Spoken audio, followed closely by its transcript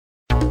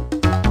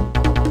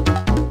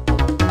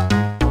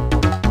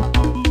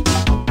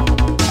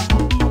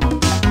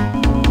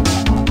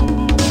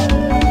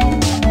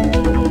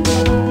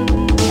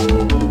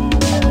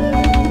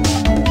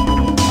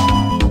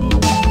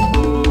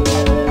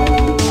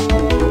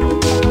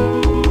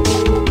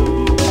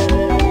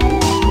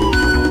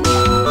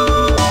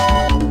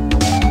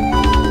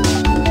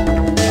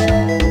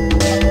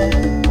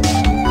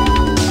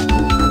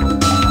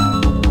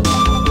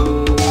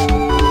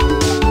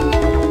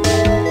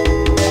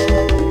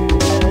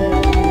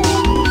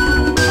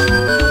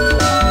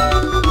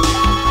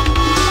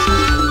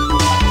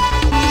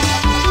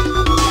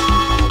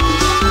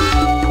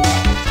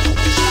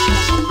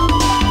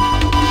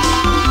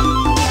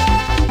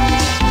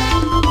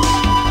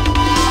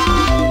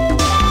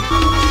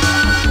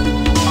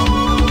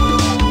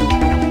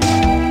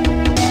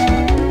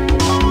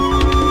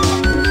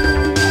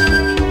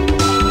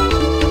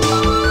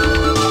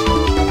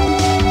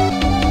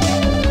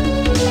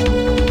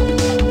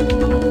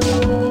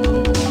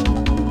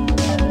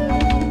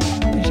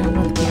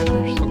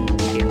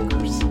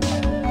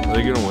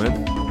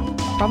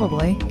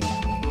Probably.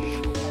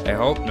 I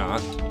hope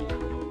not.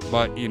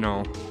 But,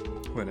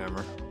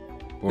 whatever.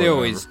 They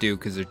always do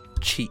because they're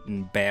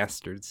cheating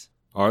bastards.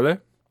 Are they?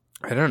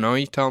 I don't know.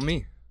 You tell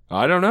me.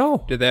 I don't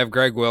know. Did they have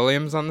Greg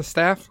Williams on the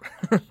staff?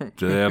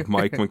 Do they have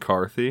Mike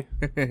McCarthy?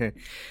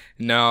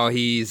 No,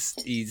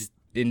 he's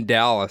in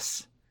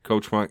Dallas.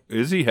 Coach Mike.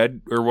 Is he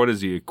head, or what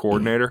is he, a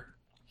coordinator?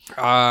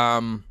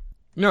 No,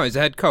 he's a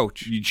head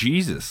coach.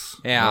 Jesus.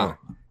 Yeah.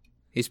 Oh.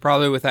 He's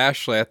probably with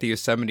Ashley at the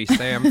Yosemite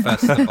Sam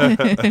Festival.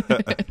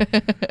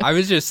 I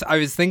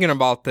was thinking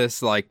about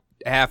this like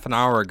half an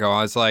hour ago.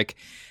 I was like,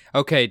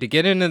 okay, to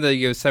get into the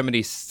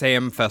Yosemite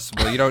Sam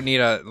Festival, you don't need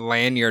a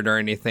lanyard or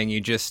anything.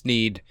 You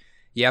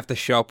have to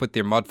show up with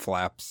your mud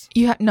flaps.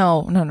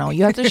 No.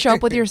 You have to show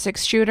up with your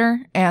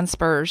 6-shooter and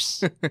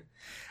spurs.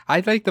 I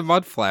like the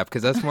mud flap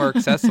because that's more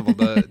accessible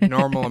to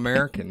normal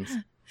Americans.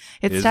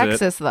 It's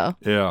Texas, though.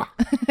 Yeah.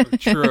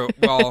 True.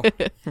 Well,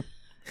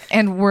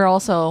 and we're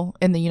also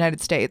in the United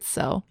States,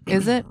 so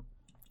is it?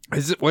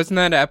 Wasn't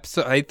that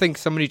episode? I think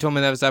somebody told me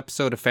that was an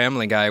episode of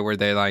Family Guy where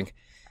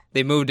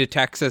they moved to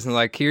Texas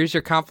and here's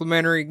your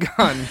complimentary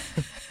gun.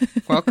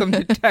 Welcome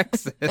to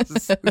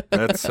Texas.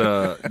 That's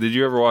did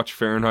you ever watch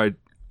Fahrenheit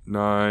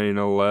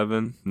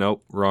 9/11?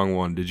 Nope, wrong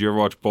one. Did you ever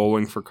watch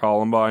Bowling for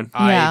Columbine?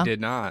 Yeah. I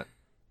did not.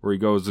 Where he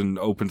goes and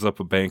opens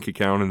up a bank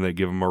account and they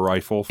give him a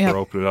rifle for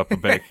opening up a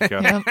bank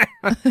account.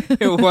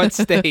 In what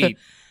state?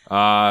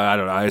 I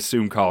don't know. I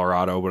assume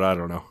Colorado, but I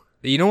don't know.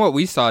 You know what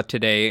we saw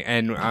today,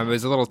 and I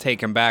was a little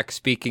taken back.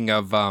 Speaking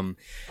of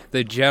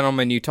the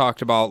gentleman you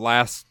talked about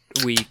last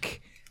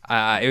week,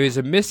 it was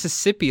a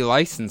Mississippi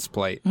license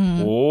plate.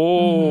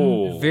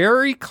 Oh.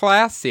 Very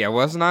classy. I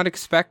was not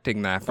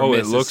expecting that from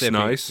Mississippi. It looks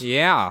nice?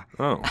 Yeah.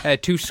 Oh.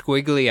 Had 2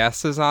 squiggly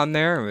S's on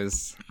there. It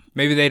was...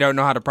 Maybe they don't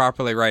know how to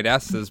properly write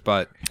S's,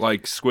 but...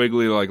 Like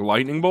squiggly, like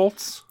lightning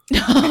bolts?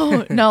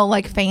 No,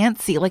 like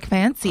fancy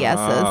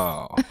S's.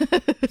 Oh.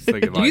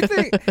 Do you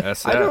think...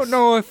 SS. I don't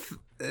know if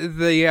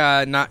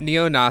the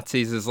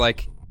neo-Nazis is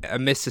like a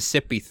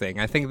Mississippi thing.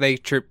 I think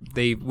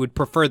they would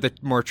prefer the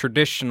more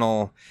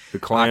traditional... The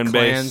clan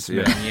base?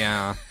 Klansmen.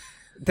 Yeah.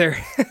 They're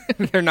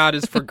not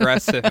as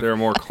progressive. They're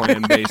more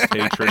clan-based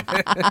hatred.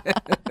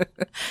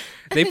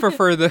 They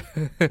prefer the...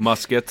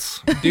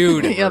 Muskets.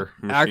 Dude, Yep.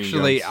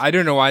 actually, guns. I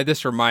don't know why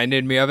this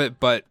reminded me of it,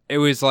 but it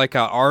was like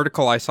an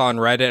article I saw on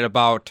Reddit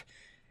about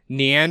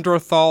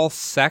Neanderthal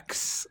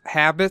sex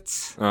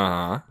habits.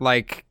 Uh-huh.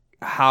 Like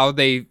how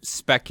they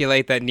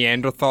speculate that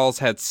Neanderthals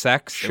had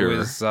sex. Sure. It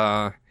was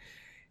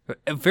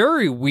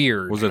very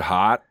weird. Was it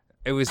hot?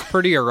 It was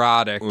pretty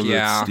erotic, Was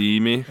yeah. it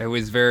steamy? It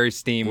was very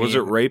steamy. Was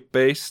it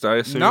rape-based, I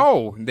assume?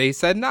 No, they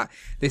said not.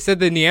 They said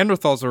the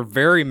Neanderthals were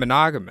very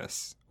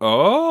monogamous.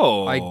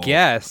 Oh. I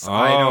guess. Oh.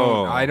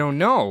 I don't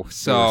know.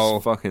 So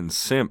Those fucking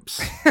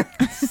simps.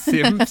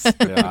 Sims.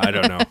 Yeah, I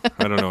don't know.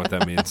 I don't know what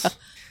that means.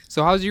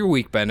 So how's your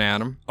week been,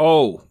 Adam?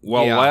 Oh,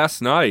 well, Yeah.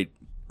 last night,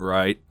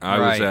 right, I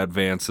was Right. at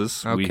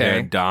Vance's. We Okay.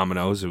 had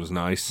Domino's. It was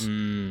nice.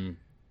 Mm.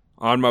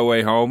 On my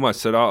way home, I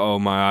said, uh-oh,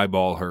 my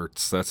eyeball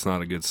hurts. That's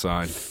not a good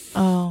sign.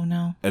 Oh,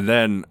 no. And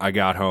then I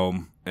got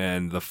home,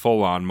 and the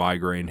full-on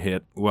migraine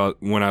hit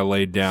when I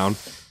laid down.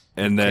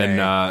 And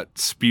then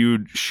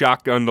spewed,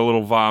 shotgunned a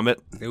little vomit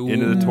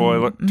into the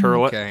toilet.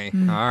 Okay.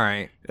 All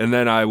right. And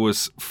then I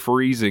was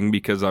freezing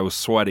because I was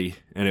sweaty,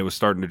 and it was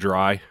starting to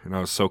dry, and I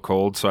was so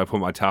cold. So I put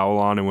my towel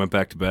on and went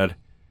back to bed.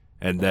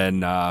 And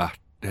then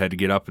had to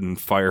get up and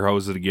fire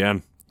hose it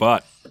again.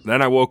 But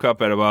then I woke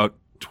up at about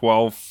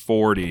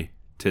 12:40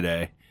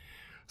 today.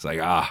 It's like,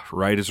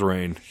 right as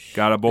rain.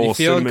 Got a bowl of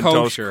feeling Cinnamon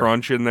Toast kosher?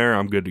 Crunch in there.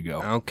 I'm good to go.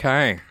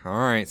 Okay. All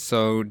right.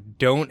 So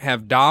don't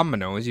have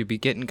Domino's. You'd be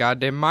getting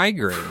goddamn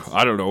migraines.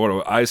 I don't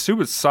know. I assume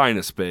it's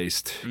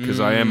sinus-based because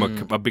I am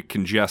a bit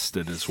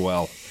congested as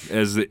well,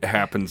 as it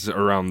happens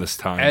around this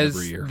time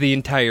every year. As the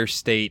entire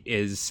state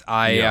is.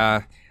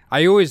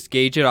 I always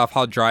gauge it off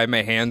how dry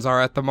my hands are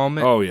at the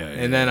moment. Oh, yeah.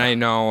 And then I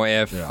know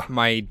if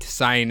my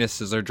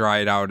sinuses are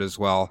dried out as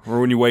well.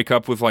 Or when you wake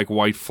up with like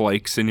white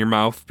flakes in your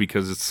mouth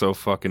because it's so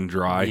fucking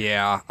dry.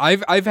 Yeah.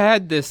 I've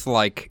had this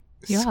like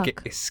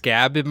Yuck.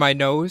 scab in my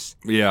nose.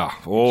 Yeah.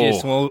 Oh. It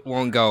just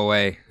won't go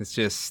away. It's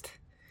just...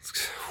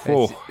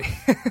 Oh.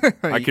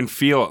 I can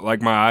feel it.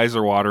 Like my eyes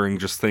are watering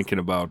just thinking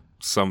about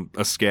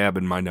a scab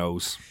in my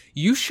nose.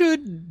 You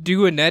should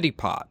do a neti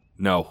pot.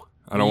 No.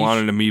 I don't want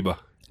an amoeba.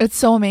 It's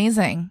so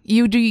amazing.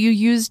 You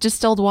use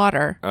distilled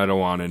water. I don't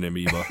want an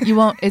amoeba.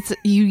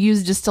 You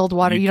use distilled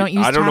water. You don't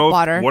use tap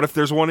water. What if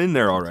there's one in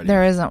there already?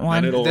 There isn't one.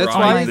 And it'll That's ride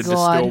why- the Oh my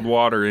God. distilled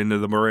water into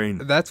the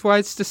brain. That's why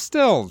it's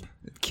distilled.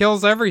 It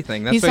kills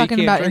everything. That's He's why you talking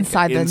can't about drink it.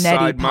 inside the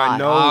Inside neti my pot.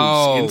 nose.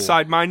 Oh.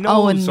 Inside my nose.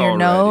 Oh, in your already.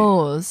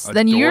 nose. A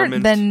Then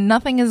dormant-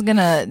 nothing is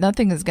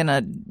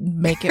gonna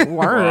make it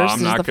worse. I'm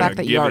Is not the gonna fact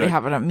that give you it already a-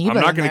 have an amoeba.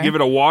 I'm not going to give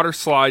it a water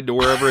slide to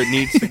wherever it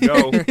needs to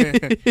go.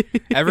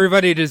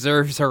 Everybody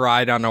deserves a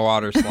ride on a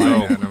water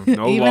slide. Adam.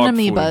 No even log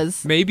flume.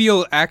 amoebas. Maybe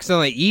you'll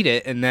accidentally eat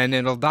it and then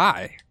it'll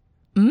die.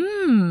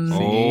 Mmm.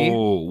 See?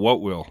 Oh,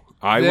 what will?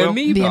 I The will?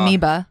 amoeba. The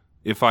amoeba.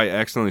 If I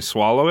accidentally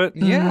swallow it?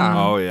 Yeah.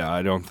 Oh, yeah.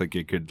 I don't think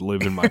it could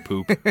live in my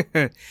poop.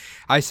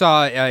 I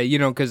saw,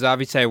 because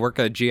obviously I work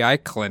at a GI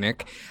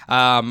clinic.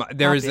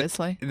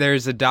 Obviously.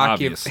 There's a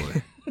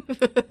Obviously.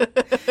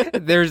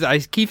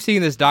 I keep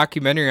seeing this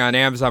documentary on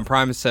Amazon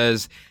Prime that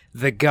says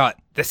the gut,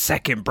 the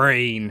second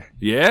brain. And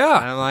Yeah.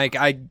 I'm like,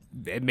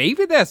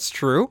 maybe that's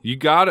true. You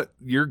got it.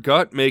 Your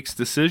gut makes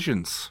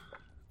decisions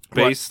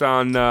based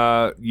on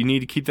you need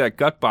to keep that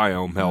gut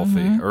biome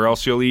healthy, or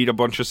else you'll eat a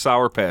bunch of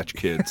Sour Patch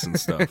Kids and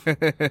stuff.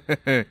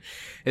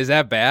 Is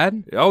that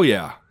bad? Oh,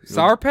 yeah.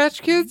 Sour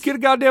Patch Kids? Get a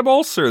goddamn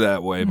ulcer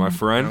that way, my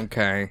friend.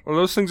 Okay. Well,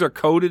 those things are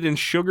coated in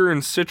sugar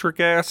and citric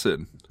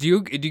acid. Do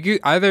you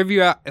either of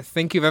you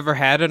think you've ever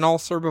had an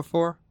ulcer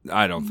before?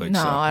 I don't think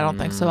No, so. I don't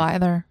think so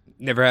either.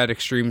 Never had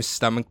extreme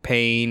stomach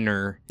pain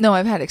or... No,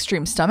 I've had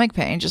extreme stomach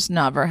pain, just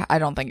never. I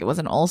don't think it was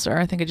an ulcer.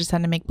 I think I just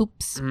had to make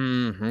poops.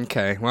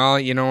 Okay. Well,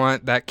 you know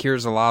what? That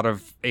cures a lot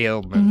of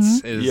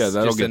ailments. Is Yeah,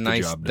 that'll just get a the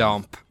nice job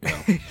done.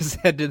 dump. Just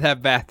head to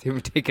that bathroom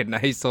and take a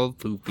nice old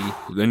poopy.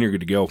 Then you're good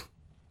to go.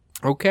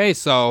 Okay,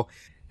 so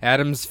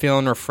Adam's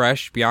feeling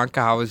refreshed.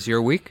 Bianca, how was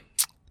your week?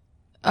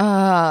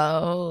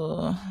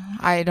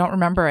 I don't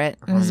remember it.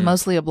 It was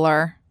mostly a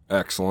blur.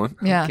 Excellent.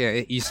 Yeah.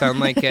 Okay, you sound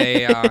like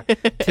a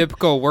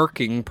typical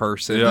working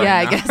person. Yeah. Yeah,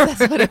 I guess that's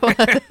what it was.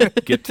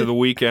 Get to the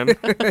weekend.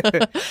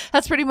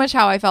 That's pretty much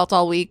how I felt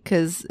all week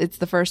because it's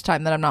the first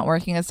time that I'm not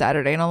working a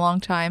Saturday in a long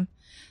time.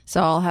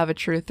 So I'll have a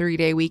true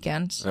 3-day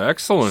weekend.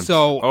 Excellent.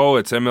 So-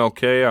 it's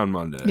MLK on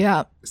Monday.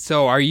 Yeah.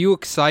 So are you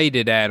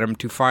excited, Adam,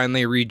 to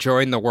finally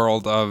rejoin the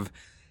world of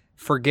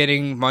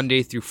forgetting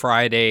Monday through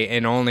Friday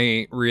and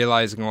only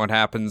realizing what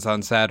happens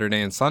on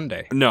Saturday and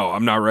Sunday? No,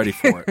 I'm not ready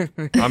for it.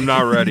 I'm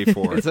not ready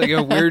for It's it. like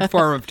a weird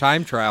form of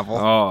time travel.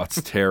 Oh,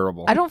 it's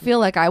terrible. I don't feel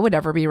like I would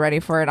ever be ready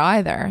for it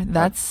either.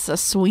 That's a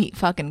sweet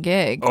fucking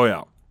gig. Oh,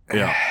 yeah.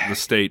 Yeah. The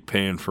state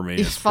paying for me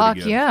is Fuck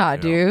pretty good. yeah,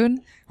 dude.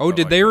 Oh,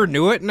 did they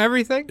renew it and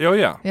everything? Oh,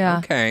 yeah. Yeah.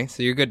 Okay,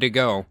 so you're good to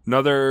go.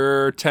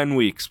 Another 10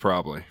 weeks,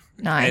 probably.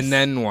 Nice. And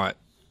then what?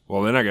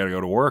 Well, then I got to go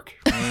to work.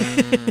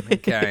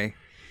 Okay.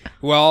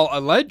 Well,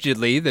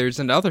 allegedly, there's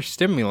another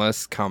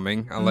stimulus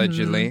coming,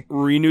 allegedly.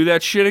 Renew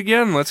that shit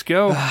again. Let's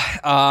go.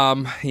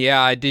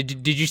 Yeah,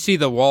 did you see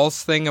the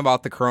Walls thing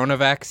about the corona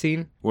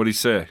vaccine? What'd he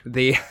say?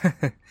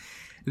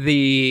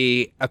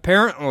 The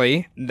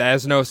apparently,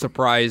 as no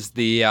surprise,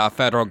 the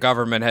federal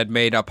government had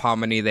made up how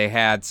many they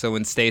had. So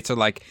when states are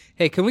like,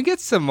 "Hey, can we get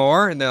some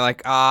more?" and they're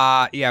like,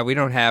 yeah, we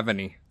don't have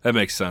any." That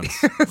makes sense.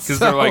 Because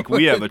they're like,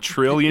 we have 1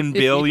 trillion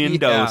billion Yeah.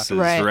 doses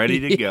Right. ready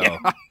to go.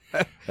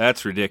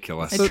 That's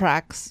ridiculous. it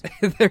tracks.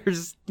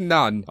 There's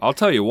none. I'll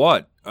tell you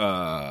what.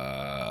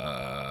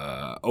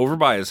 Over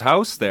by his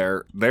house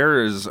there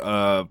is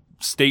a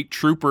state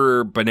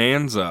trooper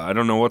bonanza. I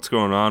don't know what's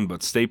going on,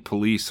 but state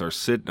police are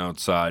sitting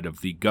outside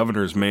of the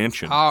governor's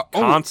mansion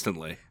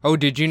constantly. Oh,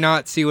 did you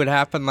not see what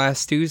happened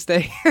last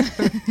Tuesday?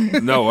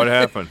 No, what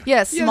happened?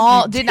 Yeah,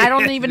 small. I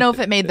don't even know if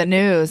it made the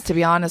news, to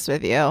be honest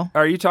with you.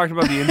 Are you talking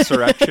about the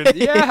insurrection?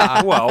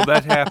 Yeah. Well,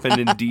 that happened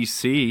in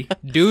D.C.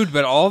 Dude,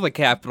 but all the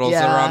capitals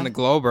Yeah. around the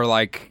globe are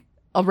like,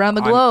 Around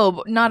the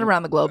globe. Not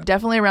around the globe.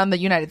 Definitely around the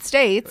United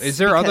States. is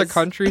there other because-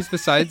 countries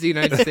besides the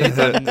United States?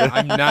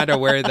 I'm not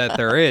aware that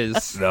there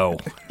is. No.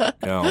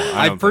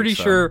 I'm pretty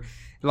sure,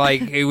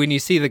 like, when you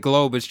see the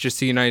globe, it's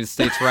just the United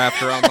States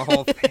wrapped around the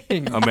whole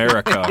thing.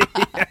 America.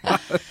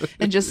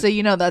 And just so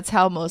you know, that's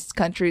how most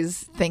countries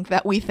think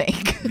that we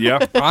think.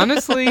 Yep.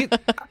 Honestly,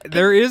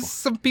 there is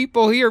some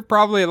people here,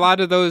 probably a lot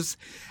of those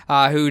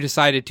who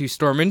decided to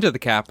storm into the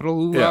Capitol,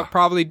 who Yeah.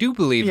 probably do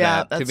believe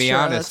Yeah, that, to that's be true,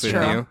 honest that's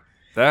with true. you.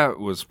 That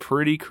was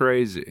pretty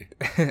crazy.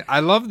 I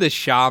love the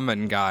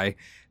shaman guy,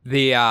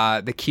 the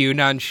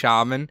QAnon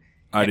shaman.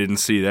 I didn't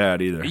see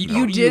that either.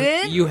 You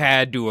didn't? You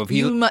had to have.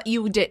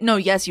 You did. No,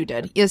 yes, you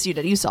did. Yes, you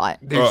did. You saw it.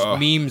 There's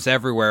memes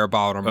everywhere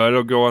about him.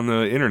 It'll go on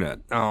the internet.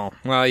 Oh,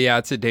 well, yeah,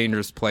 it's a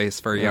dangerous place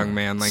for a young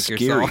man like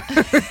Scary.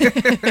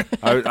 yourself.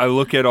 I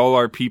look at all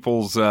our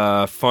people's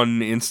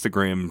fun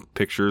Instagram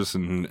pictures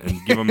and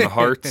give them the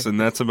hearts, and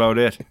that's about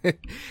it.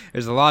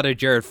 There's a lot of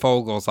Jared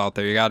Fogels out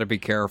there. You got to be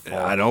careful.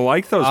 I don't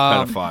like those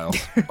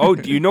pedophiles. Oh,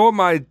 do you know what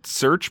my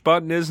search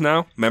button is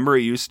now? Remember,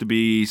 it used to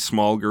be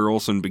small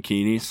girls in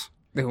bikinis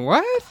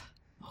What?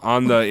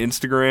 on the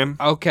Instagram?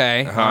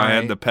 Okay. How I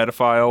had the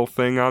pedophile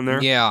thing on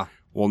there? Yeah.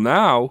 Well,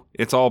 now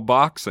it's all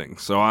boxing,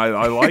 so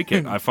I like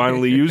it. I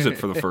finally use it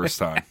for the first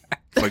time.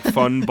 It's like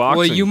fun boxing.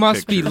 Well, you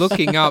must be pictures.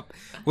 looking up.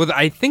 Well,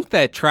 I think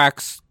that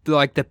tracks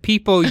like the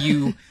people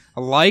you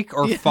like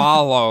or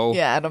follow,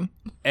 Yeah, Adam.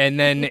 and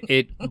then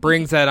it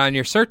brings that on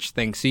your search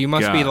thing. So you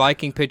must be God.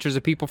 liking pictures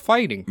of people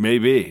fighting.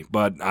 Maybe,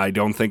 but I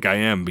don't think I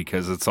am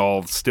because it's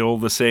all still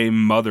the same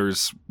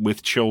mothers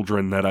with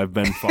children that I've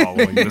been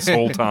following this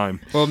whole time.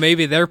 Well,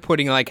 maybe they're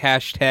putting like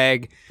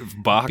hashtag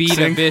Boxing. beat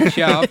a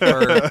bitch up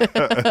or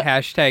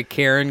hashtag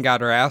Karen got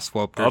her ass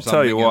whooped or I'll something.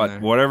 tell you in what, there.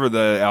 whatever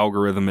the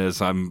algorithm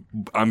is, I'm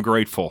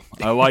grateful.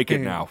 I like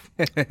it now.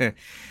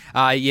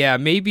 Yeah,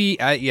 maybe.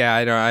 Yeah,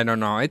 I don't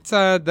know. It's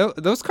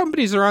those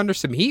companies are under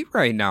some heat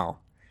right now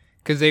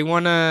because they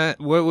want to.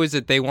 What was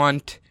it? They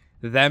want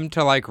them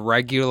to like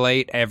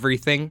regulate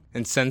everything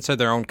and censor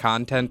their own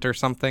content or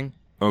something.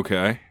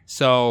 Okay.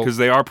 So Because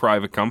they are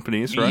private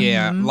companies, right?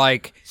 yeah,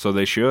 like So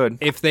they should.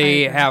 if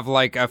they have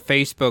like a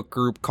Facebook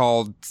group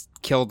called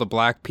Kill the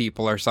Black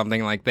People or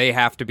something, like they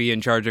have to be in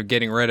charge of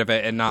getting rid of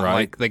it and not Right.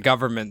 like the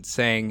government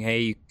saying, hey,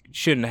 you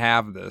shouldn't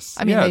have this.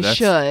 I mean, they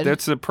should.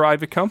 That's a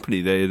private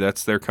company.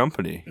 That's their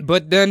company.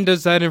 But then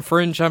does that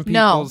infringe on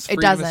No, people's it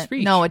freedom doesn't. of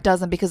speech? No, it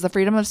doesn't, because the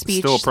freedom of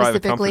speech Still a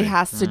private specifically company.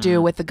 has to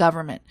do with the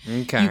government.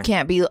 Okay. You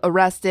can't be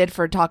arrested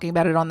for talking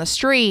about it on the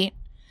street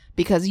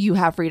because you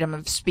have freedom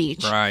of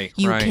speech. Right,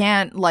 You right.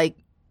 can't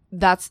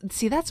that's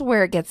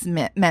where it gets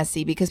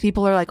messy, because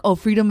people are like, oh,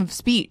 freedom of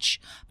speech.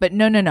 But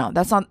no.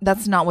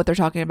 That's not what they're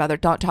talking about. They're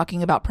not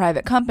talking about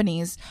private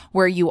companies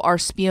where you are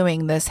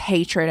spewing this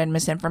hatred and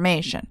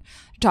misinformation.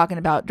 They're talking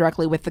about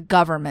directly with the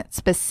government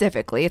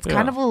specifically. It's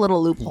kind of a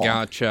little loophole.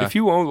 Gotcha. If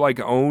you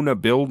own a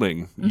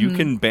building, you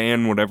can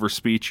ban whatever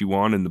speech you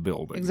want in the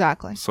building.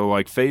 Exactly. So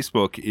like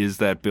Facebook is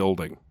that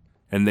building,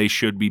 and they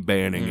should be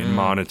banning and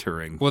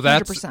monitoring. Well,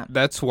 100%.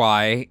 that's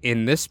why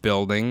in this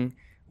building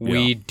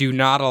we do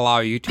not allow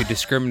you to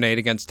discriminate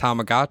against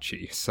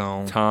Tamagotchi.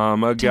 So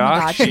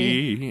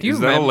Tamagotchi. Do you Is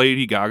that a remember-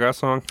 Lady Gaga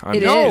song?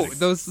 It no, is.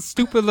 those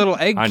stupid little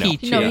egg I know.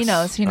 keychains. No, he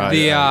knows. He knows.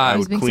 The, I He's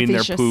would being clean their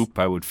facetious. poop.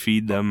 I would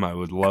feed them. I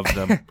would love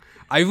them.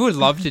 I would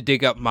love to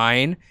dig up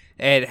mine.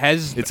 It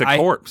has. It's a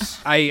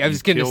corpse. I was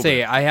You going to killed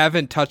say it. I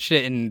haven't touched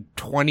it in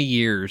 20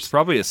 years. It's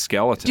probably a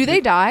skeleton. Do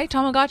they die,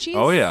 Tamagotchis?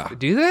 Oh yeah,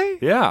 Do they?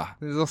 yeah.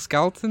 These little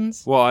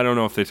skeletons. Well, I don't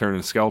know if they turn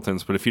into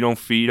skeletons, but if you don't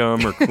feed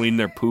them or clean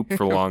their poop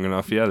for long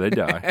enough, yeah, they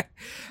die.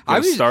 I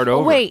was- Start Oh,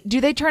 over. wait,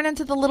 do they turn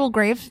into the little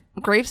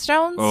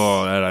gravestones?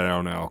 Oh, that I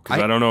don't know,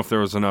 because I don't know if there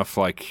was enough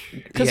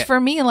Because Yeah.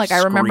 for me, I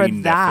remember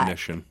screen that.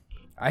 definition.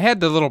 I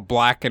had the little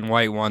black and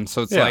white one,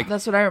 so it's Yeah. like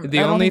That's what I remember. The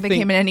I don't only think they thing-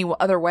 came in any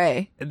other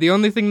way. the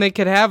only thing they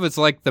could have is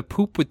like the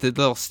poop with the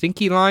little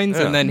stinky lines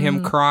Yeah. and then Mm-hmm.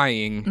 him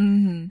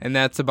crying. And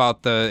that's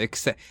about the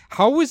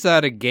How was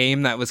that a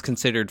game that was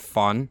considered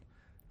fun?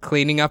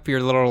 Cleaning up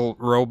your little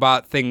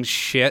robot thing's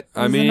shit.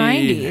 I was the mean,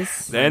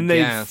 90s. and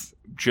Yes.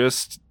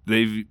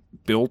 they've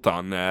built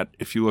on that.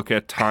 If you look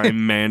at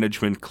time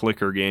management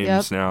clicker games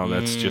Yep. now,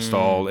 that's just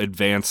all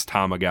advanced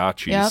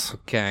Tamagotchis. Yep.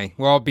 Okay.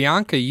 Well,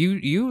 Bianca,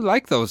 you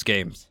like those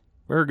games.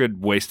 They're a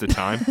good waste of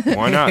time.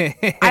 Why not?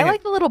 I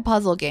like the little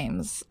puzzle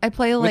games. I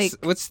play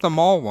What's the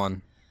mall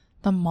one?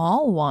 the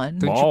mall one.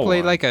 Don't Mall you play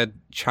one. like a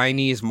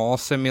Chinese mall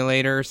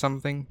simulator or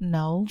something?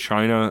 No.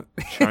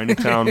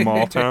 Chinatown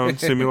Mall Town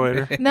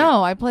Simulator.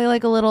 No, I play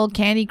like a little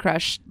Candy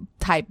Crush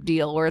type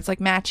deal where it's like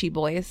matchy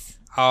boys.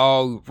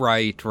 Oh,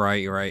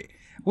 right.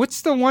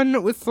 What's the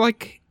one with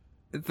like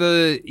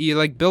you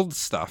like build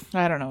stuff?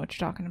 I don't know what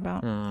you're talking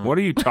about. What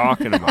are you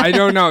talking about? I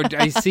don't know.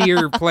 I see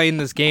her playing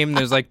this game.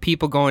 There's like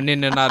people going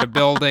in and out of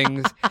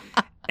buildings,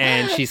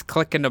 and she's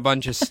clicking a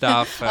bunch of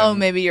stuff. Oh, and-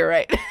 maybe you're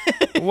right.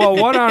 Well,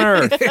 what on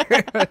earth?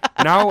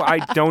 Now I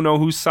don't know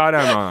whose side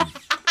I'm on.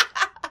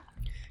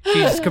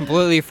 She's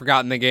completely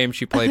forgotten the game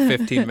she played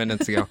 15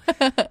 minutes ago.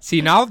 See,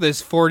 now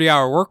this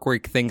 40-hour work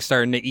week thing's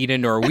starting to eat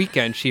into her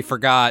weekend. She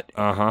forgot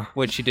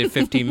what she did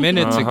 15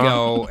 minutes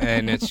ago,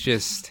 and it's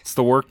just... It's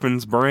the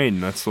workman's brain.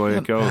 That's the way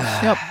it goes.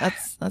 Yep,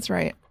 that's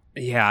right.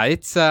 Yeah,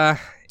 it's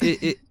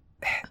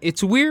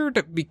it's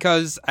weird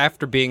because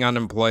after being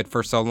unemployed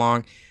for so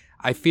long,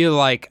 I feel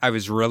like I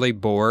was really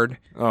bored.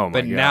 Oh my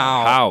But god!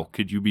 now- How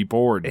could you be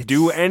bored?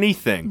 Do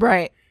anything.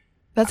 Right.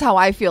 That's how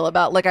I feel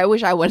about I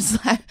wish I was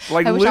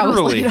Like I wish I was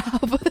literally. laid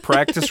off.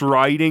 Practice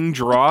writing,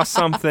 draw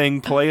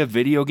something, play a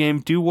video game,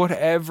 do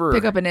whatever.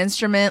 Pick up an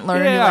instrument,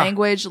 learn a Yeah. new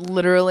language,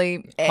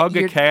 literally Hug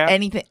a cat.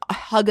 anything.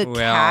 Hug a Well,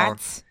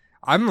 cat.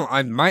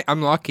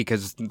 I'm lucky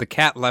because the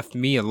cat left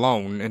me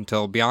alone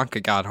until Bianca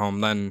got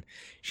home. Then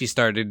she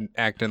started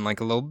acting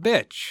like a little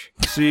bitch.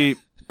 See,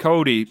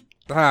 Cody,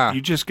 Ah,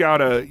 you just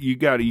gotta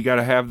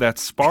have that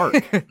spark.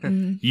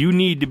 You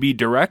need to be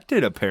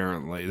directed.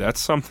 Apparently,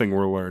 that's something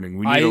we're learning.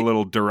 We need a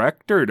little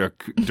director to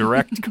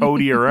direct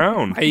Cody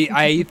around.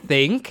 I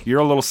think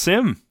You're a little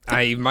sim.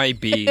 I might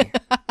be,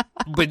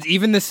 but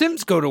even the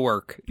Sims go to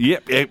work.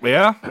 Yep.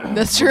 Yeah.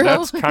 That's true.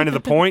 That's kind of the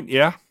point.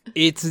 Yeah.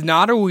 It's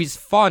not always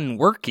fun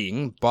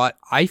working, but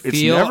I It's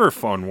feel never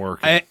fun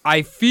working.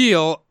 I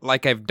feel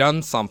like I've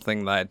done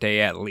something that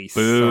day at least.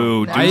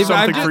 Boo. So Do I've- something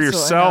I've- for Absolutely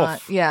yourself.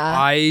 not. Yeah.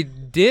 I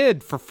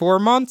did for 4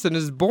 months and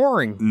it's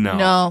boring.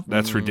 No.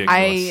 That's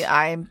ridiculous.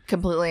 I'm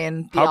completely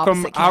in the How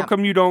come? opposite How camp.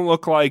 come you don't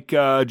look like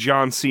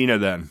John Cena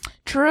then?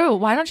 True.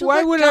 Why don't you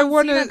Why look would John I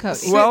wanna Cena, Cody?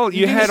 sit- Well,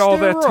 you do had all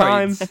that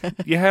time.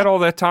 steroids. You had all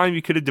that time.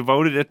 You could have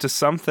devoted it to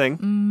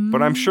something.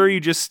 But I'm sure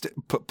you just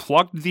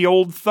plugged the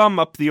old thumb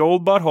up the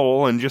old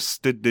butthole and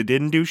just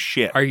didn't do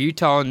shit. Are you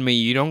telling me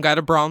you don't got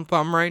a brown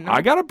thumb right now?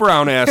 I got a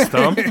brown ass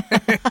thumb.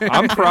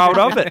 I'm proud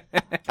of it.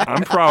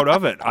 I'm proud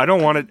of it. I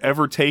don't want it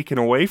ever taken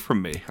away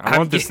from me. I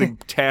want this thing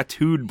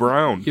tattooed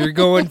brown. You're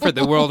going for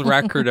the world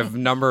record of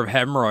number of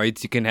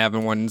hemorrhoids you can have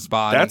in one's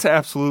body. That's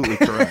absolutely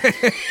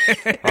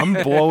correct. I'm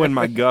blowing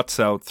my guts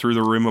out through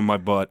the rim of my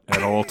butt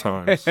at all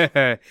times.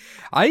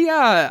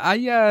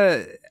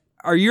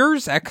 Are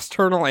yours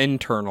external,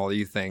 internal,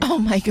 you think? Oh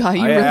my God,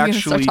 you I really gonna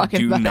start actually talking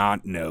do about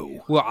not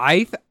know. Well,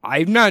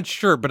 I'm not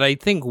sure, but I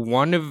think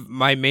one of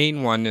my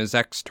main one is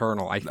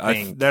external. I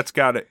think That's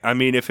got it. I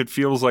mean, if it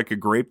feels like a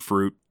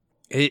grapefruit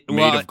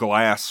made of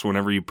glass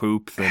whenever you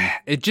poop, then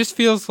it just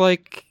feels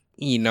like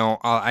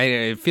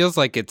it feels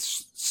like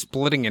it's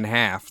splitting in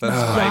half. That's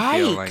what I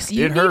feel like. Yikes,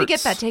 you need to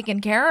get that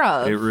taken care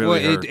of. it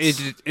really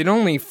hurts. It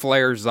only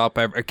flares up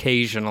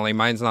occasionally.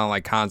 Mine's not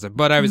like constant.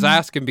 But I was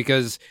asking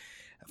because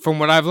from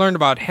what I've learned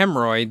about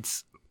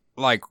hemorrhoids,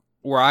 like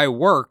where I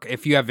work,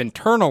 if you have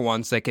internal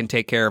ones, they can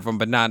take care of them,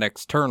 but not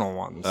external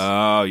ones.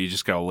 Oh, you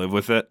just gotta live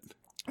with it.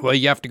 Well,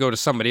 you have to go to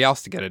somebody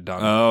else to get it done.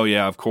 Oh,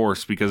 yeah, of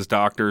course, because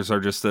doctors are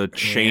just a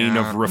chain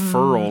of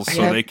referrals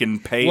so Yep. they can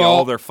pay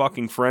all their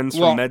fucking friends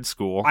from med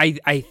school. I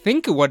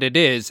think what it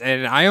is,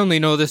 and I only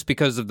know this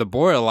because of the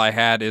boil I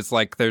had, is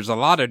like there's a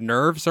lot of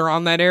nerves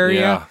around that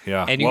area.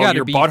 Yeah. And you well, gotta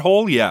your be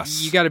butthole,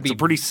 yes. You gotta be It's a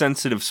pretty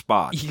sensitive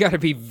spot. You got to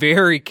be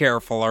very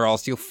careful, or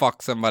else you'll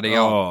fuck somebody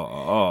up.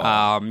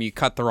 Oh. You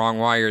cut the wrong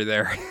wire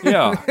there.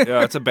 Yeah,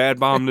 it's a bad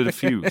bomb to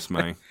defuse,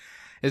 man.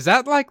 Is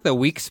that like the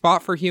weak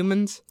spot for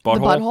humans? Butthole?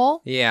 The butthole?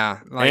 Yeah.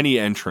 Like Any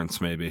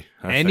entrance, maybe.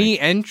 any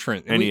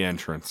entrance. Any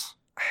entrance.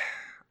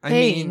 I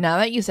Hey, mean, now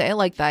that you say it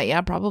like that, yeah,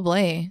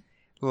 probably.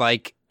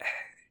 like,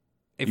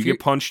 if you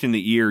get punched in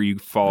the ear, you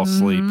fall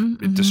asleep.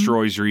 It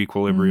destroys your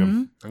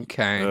equilibrium.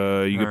 okay.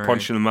 You get All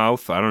punched in the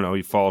mouth. I don't know.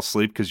 You fall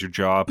asleep because your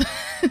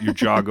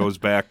jaw goes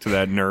back to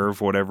that nerve,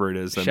 whatever it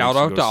is. That Shout makes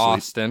you out go to sleep.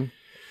 Austin.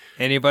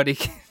 Anybody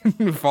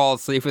can fall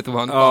asleep with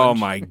one punch. Oh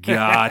my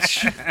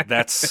gosh,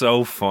 that's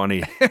so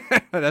funny.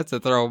 That's a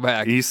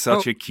throwback. He's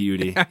such a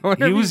cutie.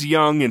 He was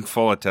young and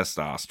full of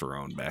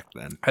testosterone back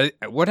then.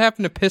 What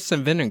happened to piss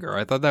and vinegar?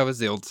 I thought that was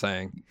the old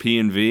saying.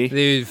 P&V?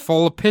 They're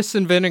full of piss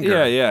and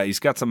vinegar. Yeah. He's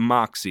got some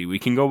moxie. We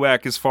can go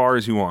back as far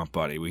as you want,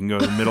 buddy. We can go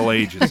to the Middle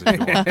Ages if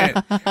you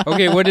want.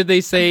 Okay, what did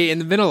they say in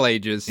the Middle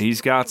Ages?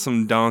 He's got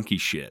some donkey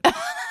shit.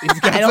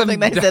 I don't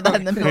think they said that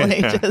in the Middle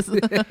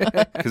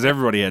Ages. Because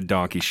everybody had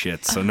donkey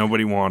shit, so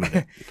nobody wanted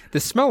it. The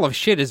smell of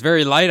shit is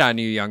very light on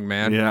you, young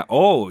man. Yeah.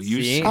 Oh,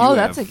 See? you Oh,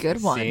 that's a have-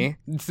 good one.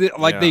 See?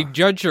 Like they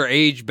judge your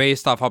age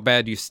based off how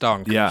bad you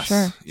stunk. Yes.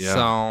 Sure. Yeah.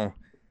 So,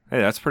 Hey,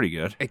 that's pretty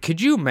good.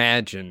 could you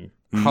imagine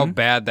how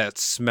bad that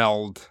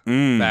smelled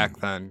back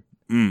then?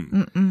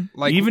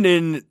 Like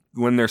Even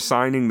when they're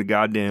signing the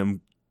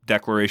goddamn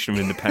Declaration of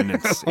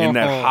Independence in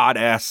that hot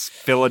ass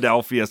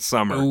Philadelphia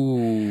summer,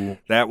 ooh.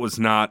 that was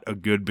not a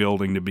good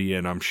building to be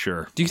in, I'm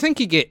sure. Do you think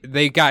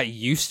they got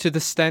used to the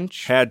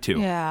stench? Had to.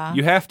 Yeah.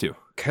 You have to.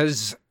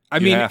 Because, I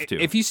You mean, have to.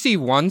 if you see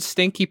one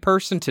stinky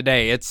person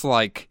today, it's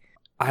like,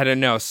 I don't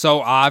know,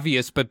 so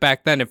obvious. But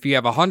back then, if you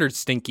have 100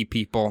 stinky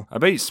people, I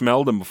bet you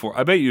smelled them before.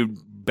 I bet you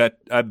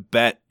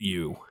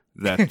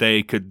that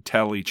they could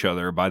tell each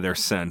other by their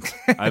scent.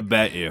 I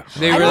bet you.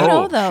 They I don't really-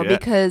 know though, shit.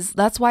 because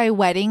that's why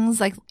weddings,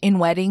 like in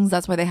weddings,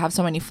 that's why they have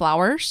so many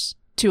flowers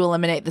to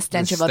eliminate the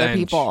stench of other stench.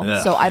 people.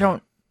 Ugh. So I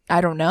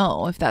don't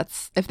know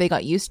if they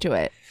got used to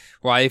it.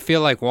 well, I feel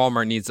like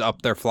Walmart needs to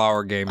up their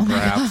flower game,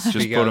 perhaps.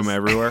 Just put them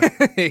everywhere.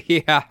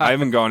 Yeah. I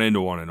haven't gone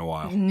into one in a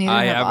while. Neither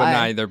I have haven't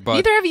I. either, but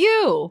Neither have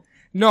you.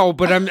 no,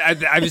 but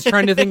I was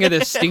trying to think of the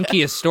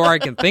stinkiest store I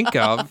can think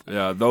of.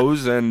 Yeah,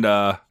 those and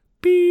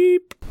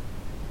beep.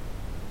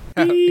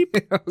 Beep.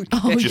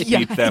 Oh, Just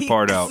beep that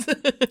part out.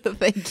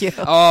 Thank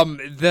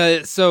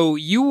you. So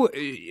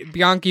you,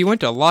 Bianca, you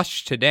went to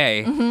Lush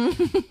today.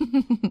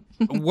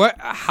 What?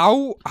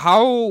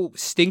 How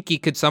stinky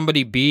could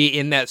somebody be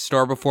in that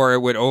store before it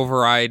would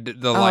override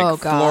the Oh, God.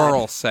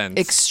 floral scent?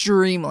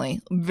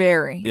 Extremely,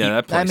 very. Yeah,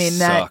 that place I mean,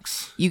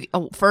 sucks.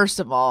 First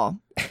of all,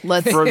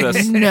 let's For the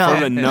no. for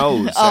the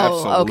nose.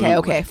 Oh, absolutely.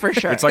 okay, for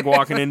sure. It's like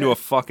walking into a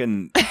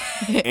fucking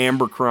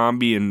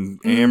Abercrombie and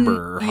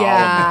Amber. or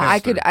yeah,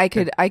 Hollister.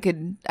 I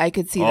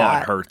could see Oh,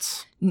 that. it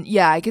hurts.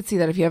 Yeah, I could see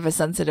that if you have a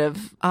sensitive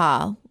It's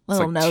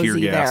little like tear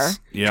nosy there. gas.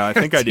 Yeah, I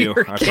think I do.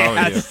 Tear I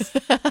probably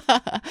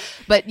do.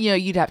 But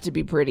you'd have to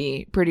be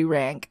pretty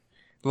rank.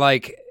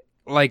 like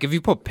if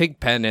you put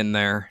Pigpen in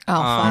there, Oh,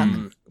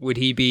 fuck. would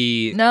he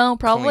be? No,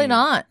 probably clean?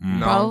 not.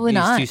 No, Probably he's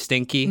not. too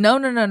stinky.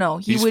 No.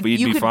 He'd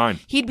be fine.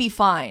 He'd be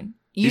fine.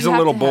 He's You'd a have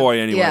little to have- boy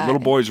anyway. yeah. Little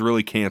boys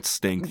really can't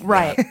stink.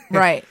 Right.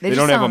 They just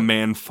don't have a sound-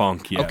 man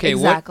funk yet. Okay,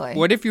 Exactly.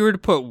 what if you were to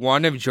put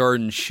one of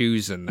Jordan's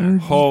shoes in there?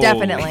 Holy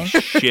Definitely.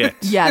 shit.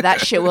 Yeah,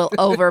 that shit will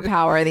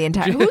overpower the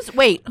entire.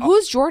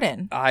 Who's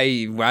Jordan?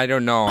 I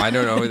don't know. I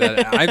don't know who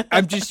that.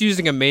 I'm just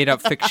using a made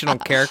up fictional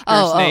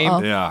character's name.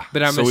 oh. Yeah.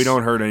 But I'm so we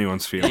don't hurt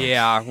anyone's feelings.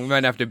 Yeah, we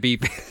might have to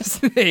beep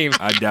his name.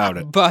 I doubt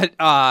it. But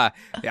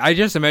I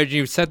just imagine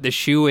you set the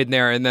shoe in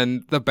there and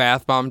then the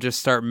bath bomb just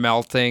start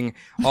melting.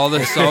 All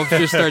the soap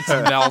just starts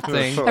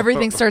melting.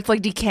 Everything starts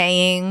like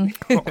decaying.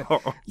 It's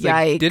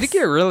Yikes! like, did it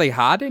get really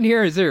hot in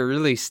here? Is there a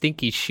really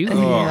stinky shoe?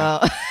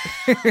 Yeah.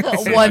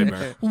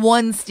 nightmare.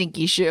 one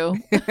stinky shoe.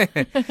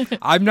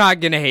 I'm not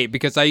gonna hate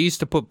because I used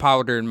to put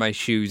powder in my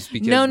shoes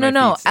because No. my feet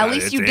At suck.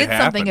 least you it did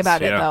something happens,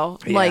 about it, yeah. though.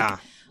 Yeah. Like,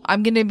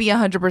 I'm going to be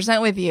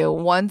 100% with you.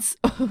 Once,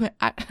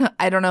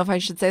 I don't know if I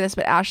should say this,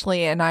 but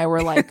Ashley and I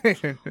were like, I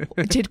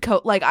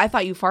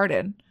thought you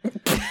farted.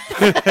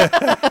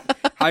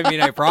 I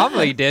mean, I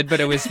probably did, but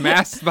it was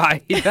masked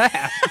by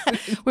that.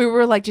 We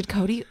were like, did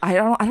Cody? I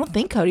don't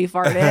think Cody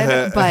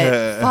farted,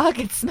 but fuck,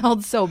 it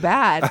smelled so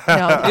bad.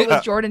 No, it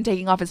was Jordan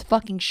taking off his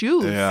fucking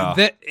shoes. Yeah.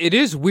 It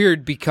is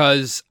weird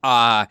because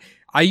I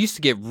used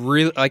to get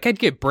I'd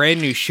get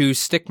brand new shoes,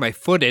 stick my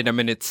foot in them,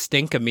 and it'd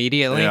stink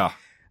immediately. Yeah.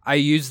 I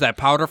used that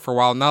powder for a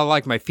while. Now,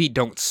 like, my feet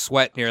don't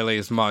sweat nearly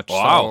as much.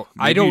 Wow. So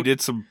I don't. You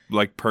did some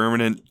like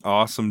permanent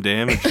awesome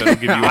damage that'll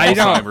give you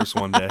Alzheimer's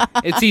one day.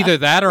 It's either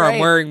that or I'm Right.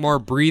 wearing more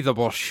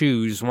breathable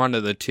shoes. One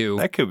of the two.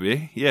 That could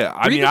be. Yeah.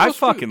 I mean, I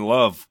Breathable fucking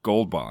love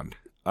Gold Bond.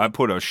 I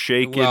put a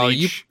shake Well, in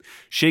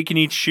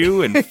each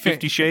shoe and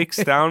 50 shakes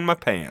down my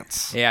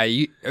pants. Yeah,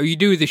 you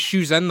do the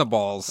shoes and the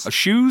balls.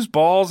 Shoes,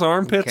 balls,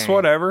 armpits, Okay.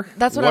 whatever.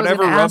 That's what I was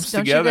whatever going to rubs ask.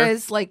 Don't together. you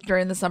guys like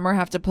during the summer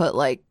have to put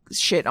like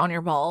shit on your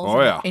balls? Oh,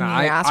 yeah. in your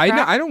I, ass I,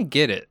 crack? I don't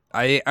get it.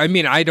 I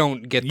mean, I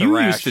don't get the You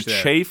rash used to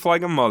there. chafe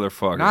like a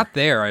motherfucker. Not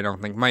there, I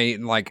don't think. My,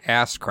 like,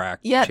 ass crack.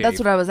 Yeah, that's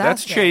what I was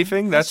That's asking.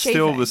 chafing. That's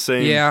still chafing. the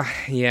same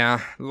Yeah.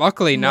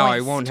 Luckily now I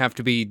Moist. won't have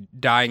to be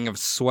dying of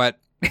sweat.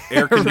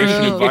 air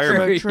conditioned True,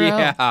 environment. true.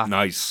 Yeah.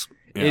 Nice.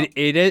 Yeah.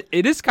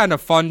 It is kind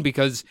of fun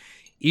because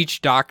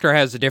each doctor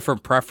has a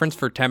different preference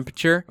for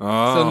temperature.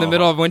 Oh. So in the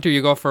middle of winter,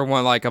 you go from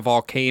one like a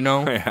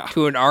volcano Yeah.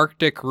 to an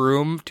Arctic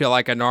room to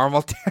like a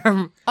normal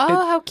temp.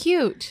 Oh, how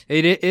cute.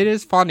 It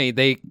is funny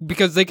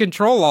because they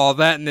control all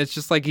that, and it's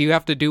just like you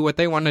have to do what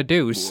they want to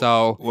do.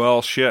 So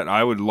Well, shit,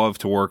 I would love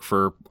to work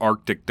for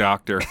Arctic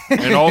Doctor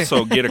and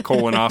also get a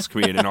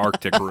colonoscopy in an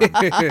Arctic room.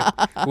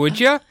 would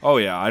you? Oh,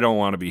 yeah, I don't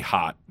want to be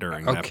hot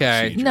during that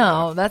Okay. procedure.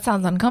 No, that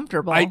sounds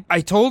uncomfortable.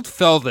 I told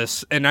Phil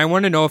this, and I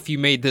want to know if you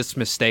made this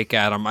mistake,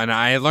 Adam. And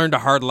I learned a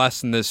hard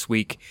lesson this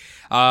week.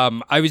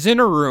 I was in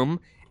a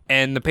room,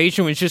 and the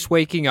patient was just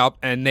waking up,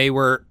 and they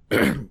were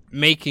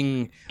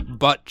making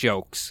butt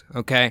jokes.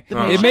 Okay,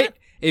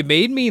 it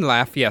made me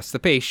laugh. Yes, the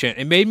patient.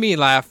 It made me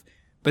laugh.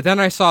 But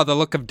then I saw the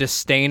look of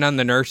disdain on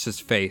the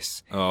nurse's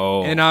face.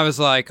 Oh. And I was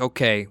like,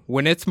 okay,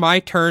 when it's my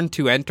turn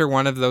to enter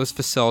one of those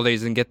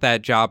facilities and get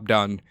that job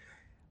done,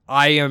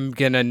 I am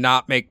going to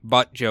not make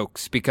butt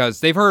jokes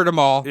because they've heard them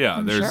all.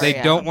 Yeah, there's sure. They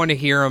Yeah. don't want to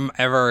hear them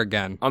ever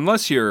again.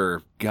 unless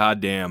you're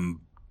goddamn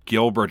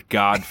Gilbert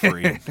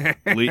Godfrey,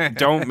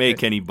 don't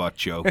make any butt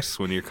jokes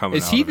when you're coming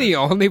Is out he of the it.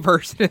 only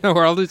person in the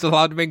world who's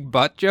allowed to make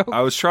butt jokes?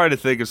 I was trying to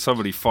think of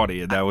somebody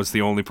funny, and that was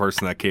the only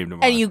person that came to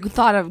mind. and you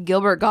thought of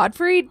Gilbert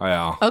Gottfried?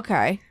 Yeah.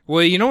 Okay.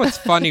 Well, you know what's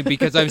funny?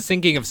 Because I was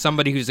thinking of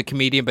somebody who's a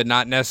comedian but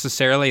not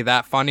necessarily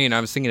that funny, and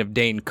I was thinking of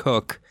Dane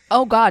Cook.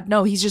 Oh, God.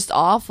 No, he's just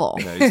awful.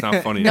 Yeah, he's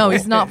not funny. No, at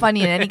he's all. not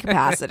funny in any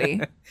capacity.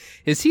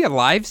 Is he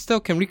alive still?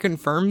 Can we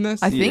confirm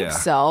this? I think Yeah.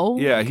 so.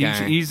 Yeah,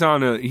 Okay. he's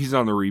on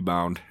the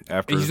rebound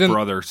after He's his in-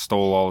 brother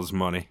stole all his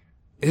money.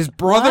 His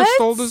brother What?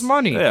 stole his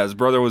money. Yeah, his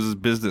brother was his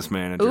business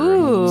manager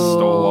Ooh. and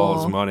stole all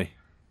his money.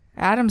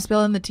 Adam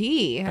spilling the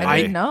tea. I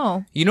didn't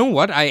know. You know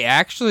what? I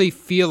actually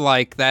feel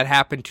like that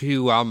happened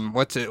to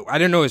I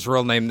don't know his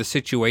real name. The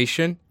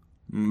Situation.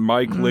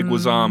 Mike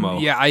Leguizamo.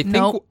 Yeah, I think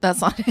Nope,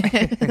 that's not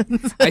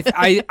it.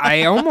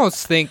 I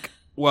almost think.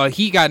 Well,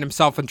 he got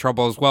himself in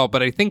trouble as well,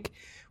 but I think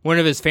one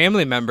of his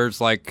family members,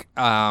 like,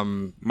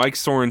 Mike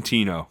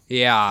Sorrentino.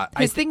 yeah,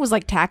 His thing was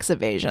like tax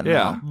evasion.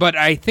 Yeah. but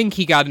I think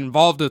he got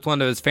involved with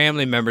one of his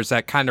family members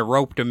that kind of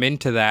roped him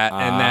into that,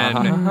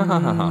 and then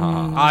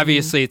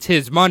obviously it's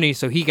his money,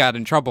 so he got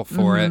in trouble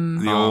for it.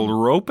 The old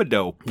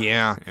rope-a-dope.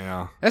 Yeah.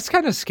 Yeah. That's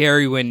kind of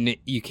scary when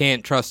you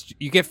can't trust.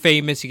 You get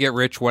famous, you get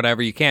rich,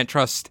 whatever. You can't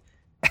trust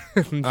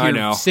your I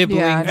know. siblings.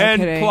 Yeah, no And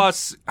kidding.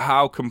 plus,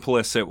 how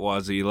complicit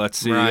was he? Let's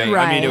see. Right.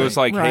 I mean, it was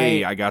like, Right.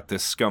 hey, I got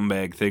this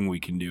scumbag thing we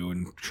can do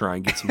and try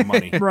and get some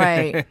money.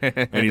 Right.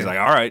 And he's like,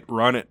 all right,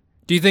 run it.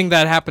 Do you think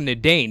that happened to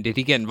Dane? Did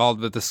he get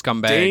involved with the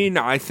scumbag? Dane,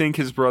 I think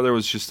his brother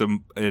was just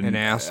an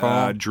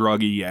asshole?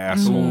 druggy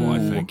asshole, I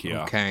Ooh, think,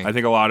 yeah. okay. I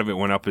think a lot of it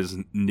went up his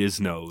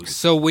nose.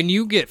 So when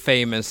you get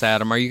famous,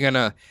 Adam, are you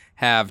gonna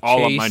have All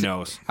Chase? up my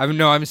nose.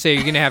 I'm saying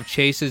you're gonna have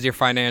Chase as your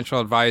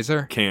financial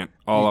advisor, Can't.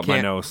 All You up my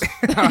can't. nose.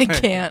 I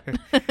can't.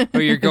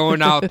 or you're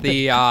going out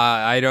the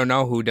I don't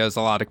know who does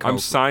a lot of I'm coke.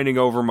 signing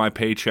over my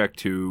paycheck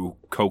to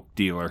Coke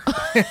dealer.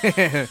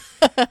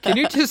 Can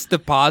you just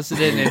deposit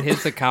it in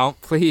his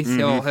account, please?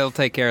 He'll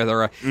take care of the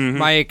rest.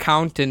 My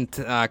accountant,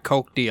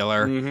 coke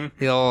dealer,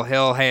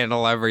 he'll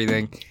handle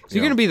everything. So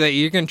you're Yeah. gonna be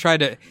you're gonna try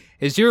to.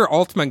 Is your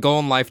ultimate goal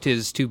in life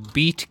is to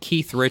beat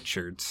Keith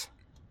Richards?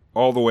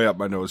 All the way up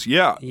my nose.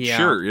 Yeah, Yeah.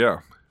 sure, yeah.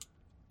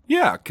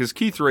 Yeah, because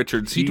Keith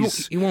Richards,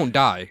 He won't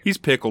die. he's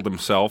pickled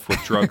himself with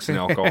drugs and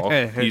alcohol.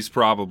 He's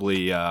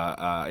probably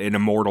an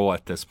immortal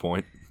at this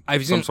point.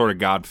 I've Some seen, sort of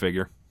god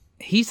figure.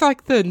 he's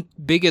like the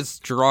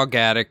biggest drug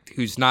addict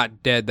who's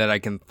not dead that I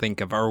can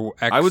think of. Or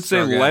I would say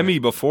ex-drug Lemmy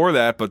addict. before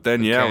that, but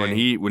then yeah,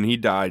 Okay. when he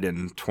died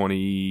in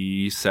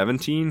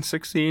 2017,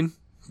 16,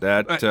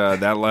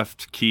 that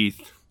left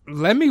Keith.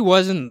 Lemmy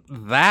wasn't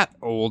that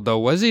old though,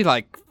 was he?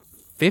 Like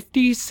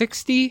 50,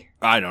 60?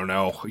 I don't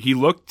know. He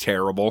looked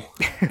terrible,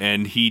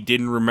 and he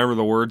didn't remember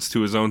the words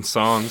to his own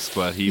songs,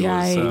 but he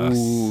was. Yikes.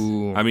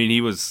 Ooh. I mean,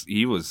 he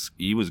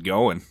was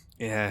going.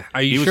 Yeah.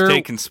 Are He you was sure?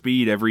 taking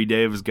speed every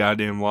day of his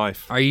goddamn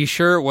life. Are you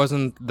sure it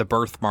wasn't the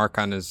birthmark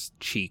on his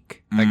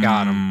cheek that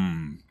got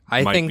him?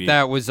 I Might think be.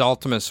 that was the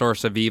ultimate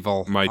source of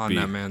evil Might on be.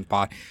 that man's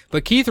body.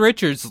 But Keith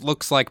Richards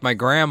looks like my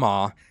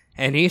grandma,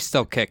 and he's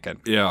still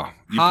kicking. Yeah.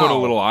 You How? put a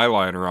little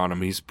eyeliner on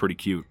him, he's pretty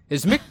cute.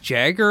 Is Mick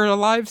Jagger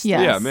alive still?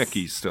 Yes. Yeah,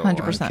 Mickey's still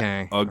 100%.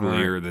 Okay.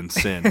 uglier than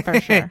sin. For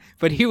sure.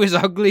 But he was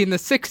ugly in the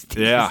 60s.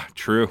 Yeah,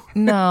 true.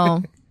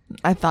 No,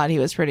 I thought he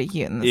was pretty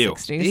cute in the Ew.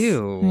 60s.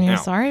 Ew. Yeah, Ew.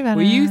 sorry about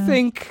Well, it. you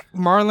think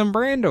Marlon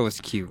Brando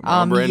is cute.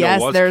 Brando yes,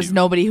 was there's cute.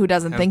 nobody who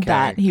doesn't think Okay,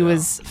 that. He yeah.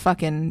 was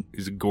fucking...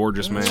 He's a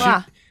gorgeous man.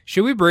 Mwah.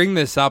 Should we bring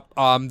this up?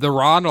 The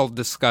Ronald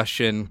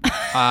discussion.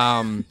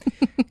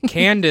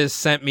 Candace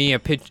sent me a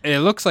picture. It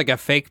looks like a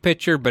fake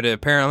picture, but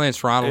apparently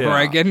it's Ronald Yeah.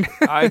 Reagan.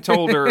 I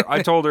told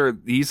her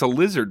he's a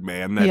lizard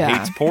man that Yeah.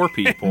 hates poor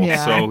people,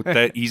 Yeah. so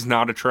that he's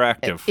not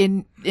attractive.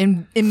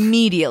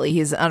 Immediately,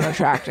 he's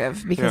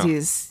unattractive because Yeah.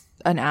 he's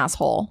an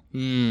asshole.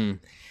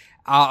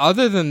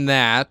 Other than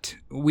that,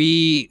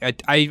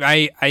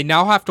 I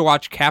now have to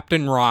watch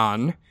Captain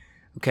Ron.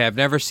 Okay, I've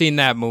never seen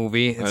that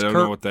movie. I don't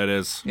know what that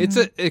is. It's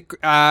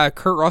a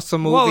Kurt Russell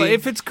movie. Well,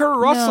 if it's Kurt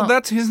Russell, No.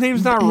 that's his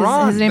name's not His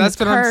Ron. name That's is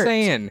what I'm Kurt.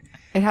 saying.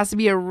 It has to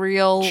be a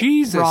real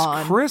Jesus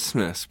Ron.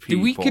 Christmas, people.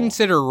 Do we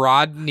consider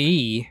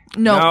Rodney?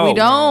 No, No. we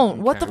don't.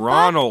 What the fuck?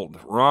 Ronald?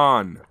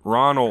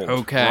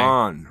 Okay.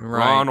 Ron. Right.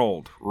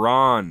 Ronald.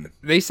 Ron.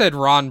 They said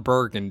Ron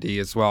Burgundy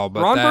as well,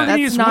 but Ron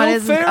Burgundy That's is not Will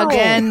his Ferrell.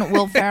 again.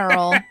 Will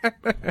Ferrell.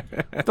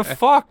 What the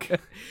fuck?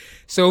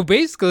 So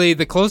basically,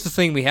 the closest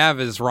thing we have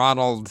is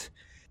Ronald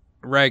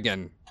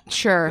Reagan.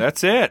 Sure.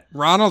 That's it.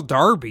 Ronald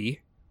Darby.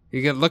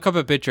 You can look up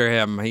a picture of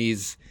him.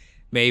 He's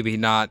maybe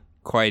not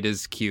quite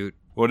as cute.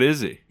 What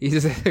is he?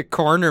 He's a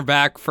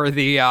cornerback for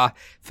the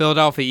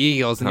Philadelphia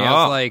Eagles, and he Oh.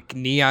 has like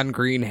neon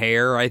green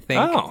hair, I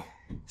think. Oh.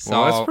 So,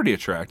 Well, that's pretty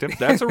attractive.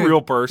 That's a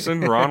real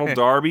person. Ronald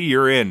Darby,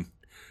 you're in.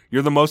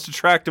 You're the most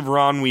attractive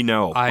Ron we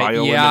know by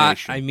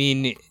elimination. I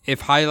mean,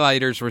 if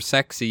highlighters were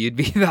sexy, you'd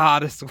be the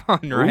hottest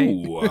one, right?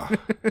 Ooh.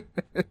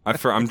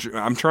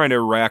 I'm trying to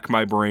rack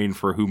my brain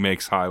for who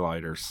makes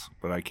highlighters,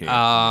 but I can't.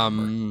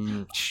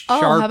 Oh, Sharpie.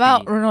 how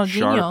about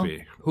Ronaldinho?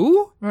 Sharpie.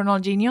 Who?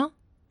 Ronaldinho?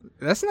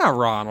 That's not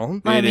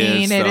Ronald. I It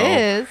mean, is, it though.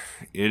 is.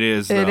 It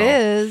is. It though.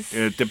 is.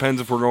 It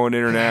depends if we're going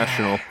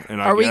international.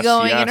 And I Are we guess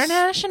going yes.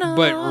 international?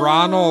 But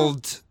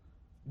Ronald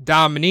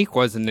Dominique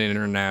wasn't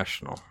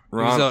international.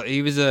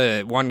 He was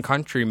a one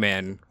country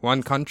man,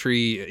 one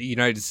country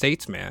United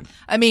States man.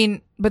 I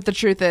mean, but the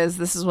truth is,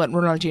 this is what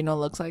Ronaldinho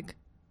looks like.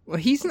 Well,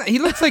 he's not, he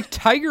looks like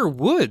Tiger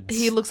Woods.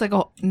 He looks like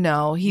a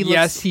no. He looks.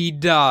 Yes, he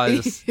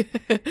does.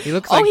 He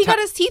looks Oh, like he got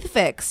his teeth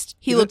fixed.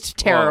 He looked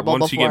terrible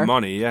Once before. you get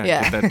money, yeah,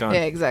 get that done.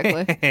 Yeah,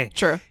 exactly.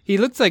 True. He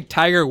looks like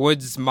Tiger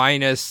Woods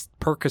minus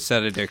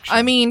Percocet addiction.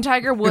 I mean,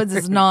 Tiger Woods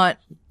is not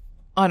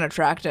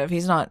unattractive.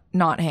 He's not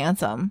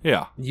handsome.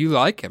 Yeah. you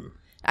like him.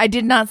 I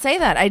did not say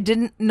that. I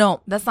didn't.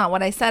 No, that's not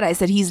what I said. I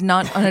said he's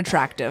not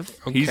unattractive.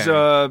 Okay. He's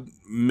a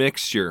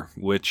mixture,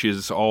 which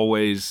is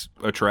always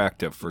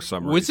attractive for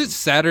some Was reason. it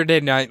Saturday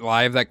Night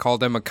Live that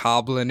called him a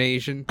Coblin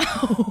Asian?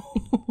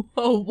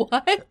 Oh,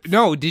 what?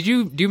 No, do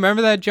you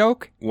remember that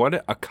joke? What?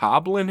 A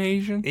Coblin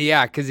Asian?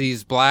 Yeah, because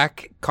he's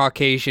black,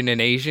 Caucasian, and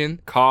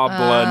Asian.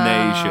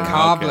 Coblination.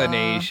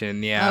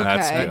 Coblination, yeah. Okay.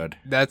 That's good.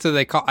 That's what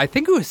they call. I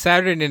think it was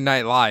Saturday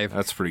Night Live.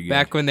 That's pretty good.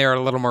 Back when they were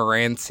a little more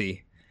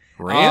rancy.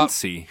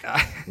 Rancy.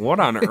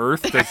 What on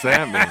earth does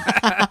that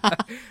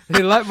mean?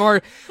 They let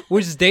more.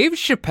 Was Dave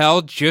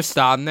Chappelle just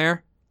on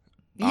there?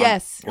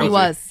 Yes, he was he?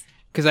 was.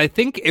 Because I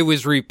think it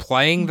was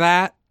replaying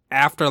that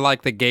after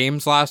like the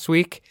games last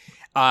week.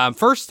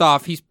 First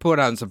off, he's put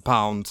on some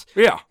pounds,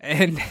 Yeah.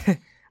 and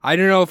I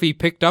don't know if he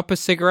picked up a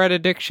cigarette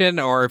addiction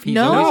or if he's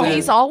No, always had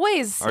he's it.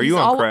 always. Are you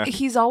he's on crack?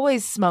 He's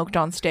always smoked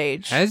on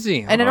stage. Has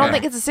he? And I don't Okay.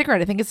 think it's a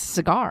cigarette. I think it's a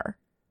cigar.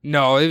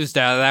 No, it was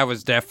that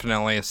was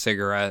definitely a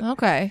cigarette.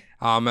 Okay.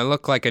 It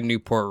looked like a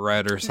Newport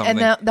Red or something.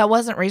 And that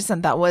wasn't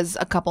recent. That was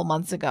a couple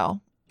months ago.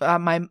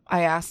 I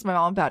asked my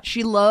mom about.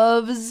 She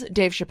loves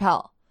Dave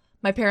Chappelle.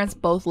 My parents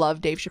both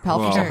love Dave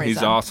Chappelle for some Well, reason.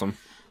 he's awesome.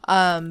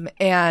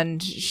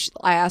 And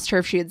I asked her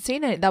if she had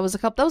seen it. That was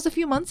a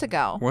few months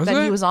ago Was that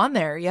it? he was on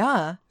there.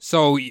 Yeah.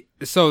 So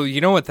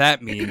you know what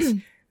that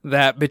means?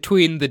 That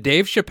between the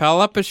Dave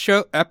Chappelle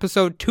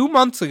episode 2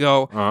 months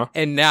ago Uh-huh.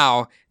 and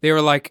now, they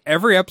were like,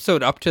 every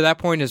episode up to that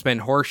point has been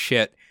horse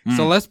shit.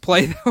 So let's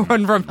play the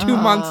one from 2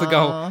 months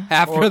ago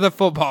after the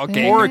football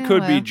game. Or it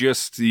could well. be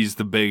just he's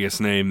the biggest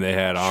name they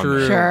had on True.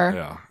 there. Sure.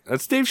 Yeah.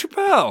 That's Dave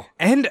Chappelle.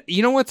 And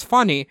you know what's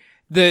funny?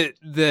 The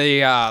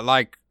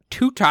like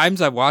 2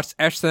 times I've watched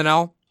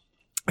SNL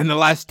in the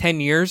last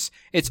 10 years,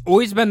 it's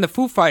always been the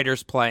Foo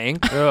Fighters playing.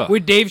 Ugh.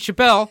 With Dave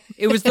Chappelle,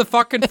 it was the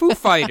fucking Foo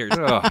Fighters.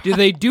 Ugh. Do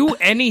they do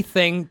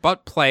anything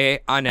but play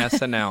on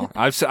SNL?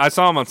 I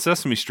saw him on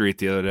Sesame Street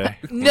the other day.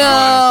 No.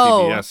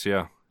 On CBS,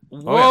 yeah.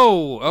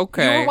 Whoa,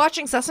 okay. You were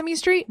watching Sesame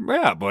Street?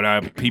 Yeah, but I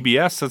have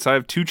PBS since I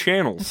have 2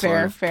 channels. Fair,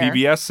 I have fair.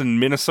 PBS and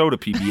Minnesota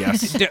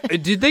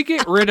PBS. Did they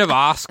get rid of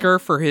Oscar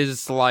for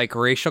his like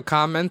racial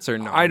comments or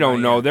no? I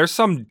don't Not know. yet? There's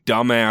some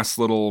dumbass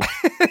little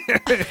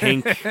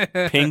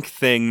pink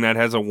thing that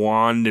has a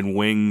wand and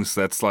wings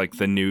that's like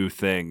the new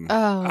thing.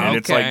 Oh. And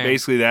it's like Okay.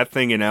 basically that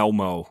thing and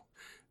Elmo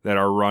that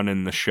are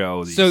running the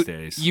show these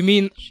days. You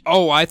mean?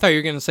 Oh, I thought you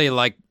were gonna say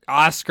like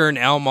Oscar and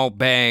Elmo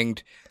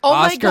banged. Oh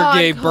my Oscar God,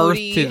 gave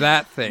Cody. birth to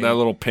that thing. that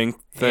little pink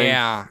thing?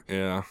 Yeah,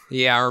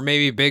 Yeah. or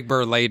maybe Big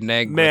Bird laid an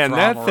egg. Man, with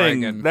that Ronald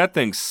thing Reagan. that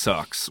thing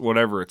sucks,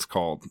 whatever it's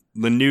called.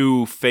 The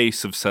new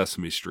face of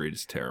Sesame Street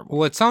is terrible.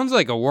 Well, it sounds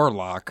like a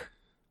warlock.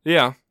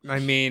 Yeah. I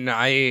mean,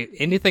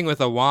 anything with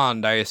a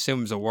wand, I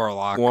assume is a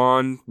warlock.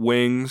 Wand,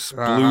 wings,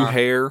 blue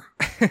hair.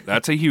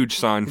 That's a huge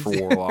sign for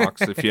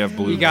warlocks if you have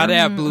blue You gotta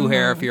hair. have blue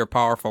hair if you're a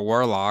powerful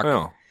warlock.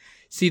 Oh.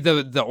 See,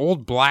 the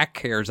old black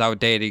hair is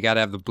outdated. You gotta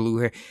have the blue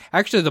hair.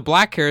 Actually, the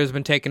black hair has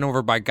been taken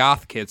over by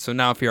goth kids, so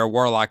now if you're a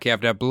warlock, you have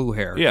to have blue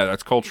hair. Yeah,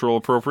 that's cultural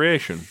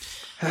appropriation.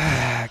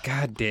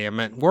 God damn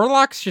it.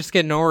 Warlocks just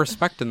get no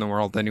respect in the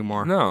world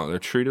anymore. No, they're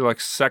treated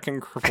like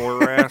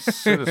second-class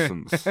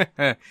citizens.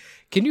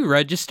 Can you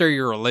register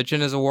your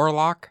religion as a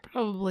warlock?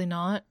 Probably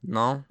not.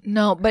 No?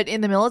 No, but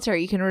in the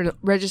military, you can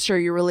register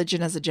your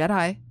religion as a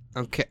Jedi.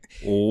 Okay.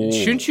 Oh.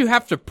 Shouldn't you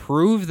have to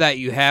prove that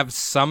you have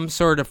some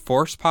sort of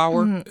force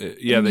power?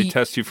 Yeah, they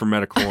test you for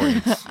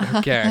metachlorians.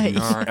 Okay.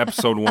 All right.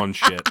 Episode 1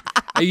 shit.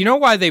 You know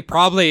why they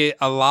probably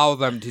allow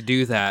them to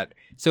do that?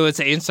 So it's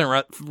an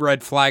instant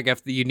red flag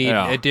if you need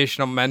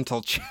additional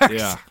mental checks.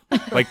 Yeah.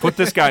 Like, put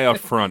this guy up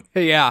front.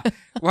 Yeah.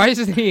 Why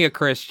isn't he a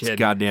Christian?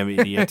 Goddamn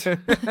idiot.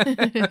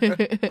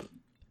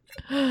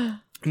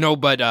 No,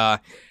 but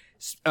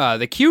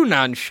the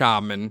QAnon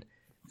shaman,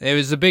 it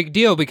was a big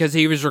deal because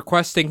he was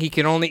requesting he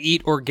can only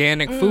eat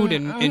organic food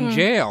in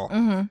jail.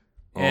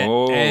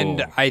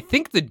 And I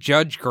think the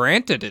judge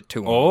granted it to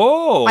him.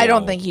 Oh. I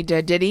don't think he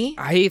did he?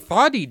 I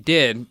thought he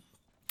did.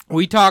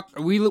 We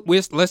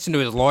listened to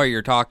his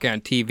lawyer talking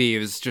on TV. It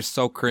was just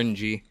so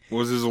cringy.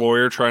 Was his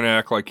lawyer trying to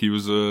act like he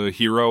was a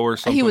hero or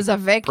something? He was a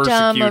victim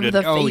Persecuted.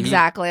 of the Oh,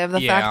 exactly of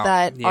the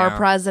fact that our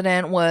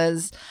president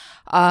was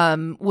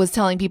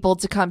telling people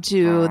to come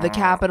to the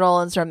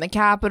Capitol and storm the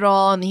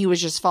Capitol, and he was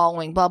just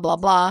following blah blah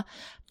blah.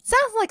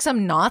 Sounds like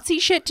some Nazi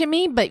shit to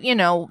me, but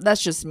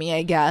that's just me,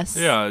 I guess.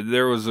 Yeah,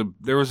 there was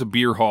a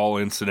beer hall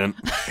incident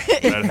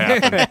that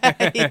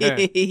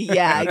happened.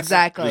 Yeah, It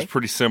exactly. was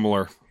pretty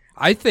similar.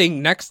 I think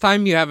next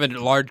time you have a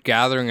large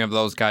gathering of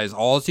those guys,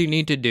 all you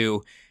need to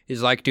do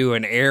is like do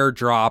an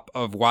airdrop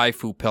of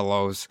waifu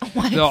pillows.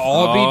 They'll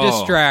all be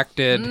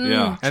distracted.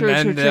 Yeah. And True,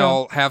 then true,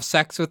 they'll have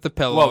sex with the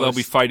pillows. Well, they'll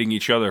be fighting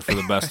each other for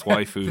the best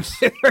waifus.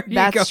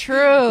 That's You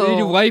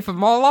true. wife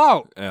them all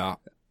out. Yeah.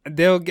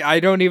 I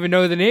don't even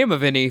know the name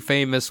of any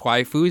famous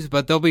waifus,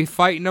 but they'll be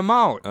fighting them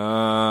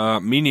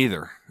out. Me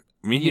neither.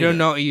 You don't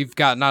know you've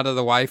gotten out of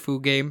the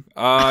waifu game?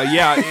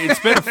 Yeah,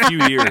 it's been a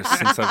few years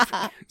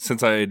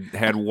since I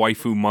had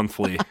waifu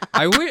monthly.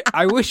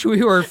 I wish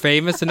we were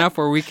famous enough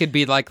where we could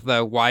be like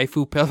the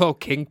waifu pillow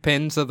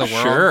kingpins of the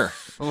world. Sure.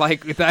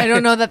 Like that. I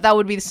don't know that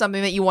would be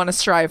something that you want to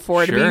strive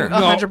for, to be Sure.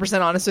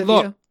 100% honest with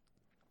Look, you.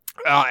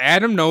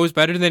 Adam knows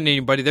better than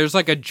anybody. There's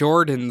like a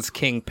Jordan's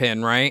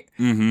kingpin, right?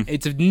 Mm-hmm.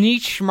 It's a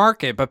niche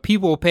market, but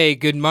people will pay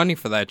good money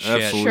for that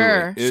shit. Absolutely.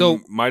 Sure. It So-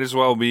 might as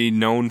well be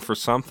known for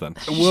something.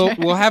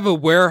 We'll have a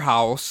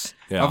warehouse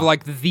Yeah. of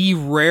like the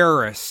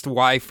rarest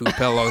waifu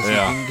pillows you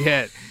can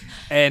get.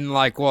 And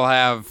like we'll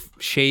have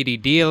shady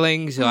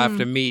dealings. You'll have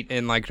to meet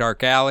in like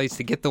dark alleys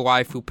to get the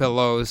waifu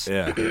pillows.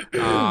 Yeah.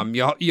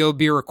 You'll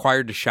be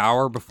required to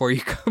shower before you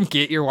come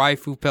get your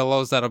waifu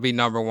pillows. That'll be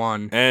number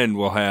one. And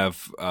we'll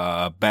have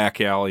back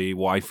alley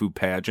waifu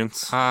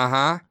pageants.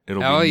 Uh-huh.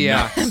 It'll Hell be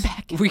yeah.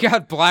 nuts. We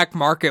got black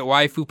market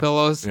waifu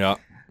pillows. Yeah.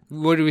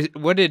 What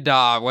did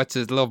what's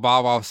his little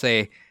Bob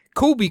say?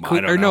 Kobe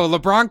I don't know.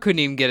 LeBron couldn't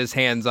even get his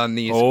hands on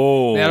these.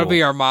 Oh. That'll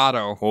be our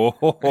motto. Oh.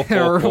 Or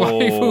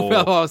waifu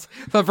pillows.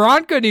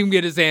 LeBron couldn't even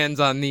get his hands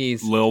on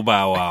these. Lil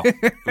Bow Wow.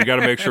 We got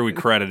to make sure we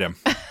credit him.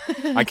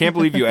 I can't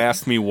believe you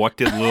asked me what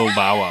did Lil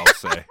Bow Wow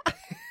say.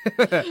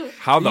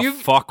 How the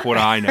fuck would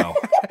I know?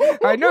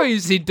 I know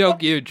you've seen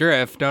Tokyo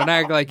Drift. Don't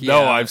act like you No,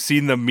 haven't. I've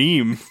seen the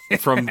meme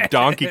from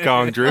Donkey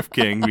Kong Drift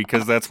King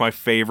because that's my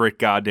favorite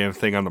goddamn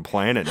thing on the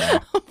planet now.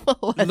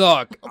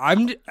 Look,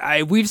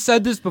 we've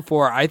said this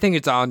before. I think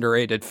it's an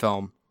underrated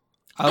film.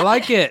 I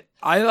like it.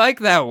 I like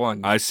that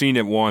one. I've seen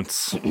it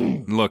once.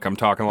 Look, I'm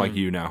talking like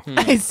you now.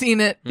 I seen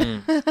it.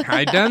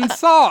 I done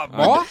saw it,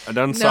 boy. I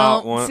done saw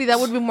it No, once. see, that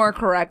would be more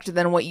correct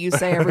than what you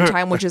say every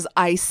time, which is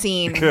I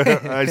seen.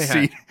 I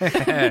see.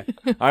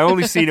 I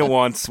only seen it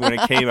once when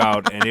it came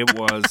out, and it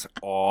was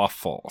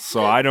awful.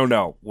 So I don't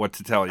know what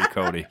to tell you,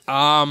 Cody.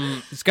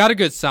 It's got a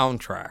good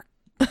soundtrack.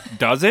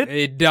 Does it?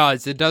 It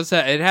does. It does.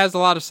 It has a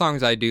lot of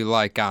songs I do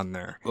like on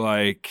there.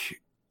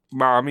 Like,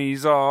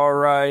 mommy's all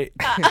right,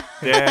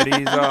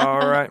 daddy's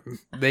all right.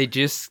 They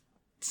just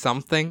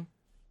something.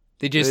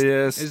 They just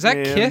Yes, is that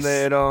and Kiss?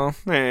 they don't-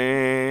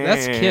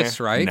 That's Kiss,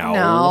 right?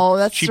 No,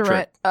 that's Cheap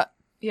right. Trick.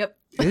 Yep.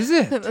 Is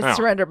it? That's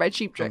surrender by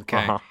Cheap Trick.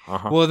 Okay.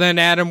 Well, then,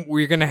 Adam,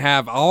 we're going to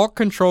have I'll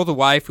control the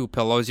waifu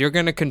pillows. You're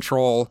going to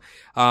control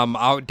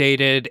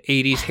outdated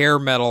 80s hair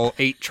metal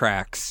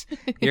 8-tracks.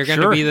 You're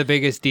going to be the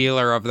biggest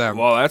dealer of them.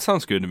 Well, that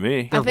sounds good to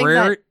me. I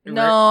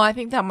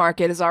think that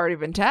market has already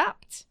been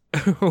tapped.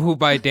 Who,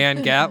 by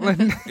Dan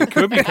Gatlin? It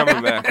could be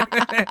coming back.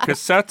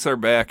 Cassettes are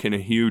back in a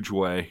huge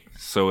way,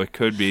 so it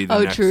could be the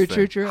next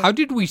thing. True. How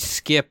did we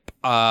skip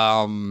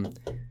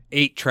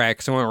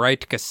 8-tracks and went right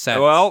to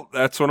cassettes? Well,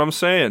 that's what I'm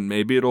saying.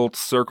 Maybe it'll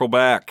circle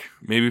back.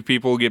 Maybe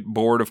people get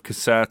bored of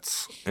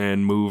cassettes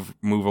and move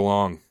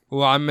along.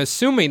 Well, I'm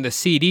assuming the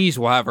CDs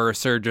will have a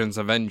resurgence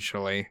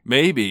eventually.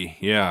 Maybe,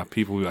 yeah.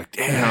 People will be like,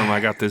 damn, I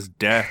got this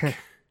deck.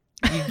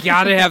 You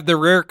gotta have the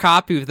rare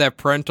copy with that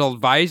parental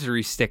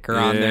advisory sticker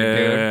on there,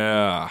 dude.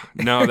 Yeah.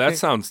 No, that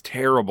sounds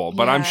terrible,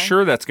 but I'm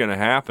sure that's going to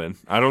happen.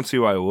 I don't see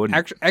why it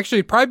wouldn't. Actually,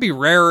 it'd probably be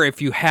rarer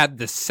if you had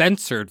the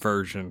censored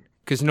version,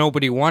 because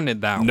nobody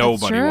wanted that one.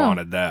 Nobody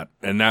wanted that.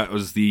 And that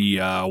was the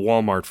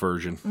Walmart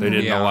version. They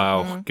didn't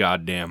allow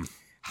goddamn.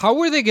 How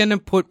were they going to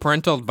put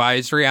parental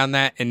advisory on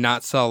that and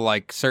not sell,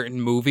 like, certain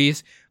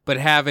movies, but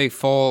have a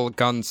full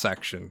gun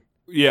section?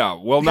 Yeah,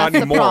 well, not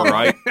anymore,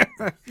 right?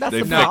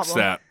 They fixed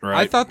that,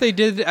 right? I thought they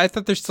did. I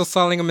thought they're still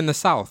selling them in the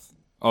South.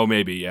 Oh,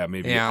 maybe, yeah.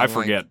 I like,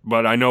 forget,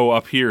 but I know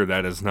up here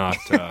that is not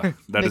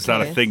that is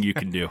not a thing you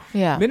can do.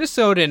 Yeah,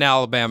 Minnesota and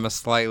Alabama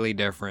slightly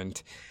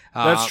different.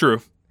 That's true.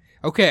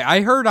 Okay, I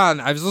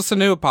was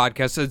listening to a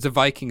podcast. It's a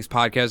Vikings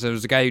podcast. There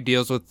was a guy who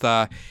deals with.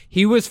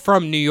 He was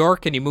from New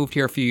York and he moved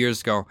here a few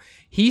years ago.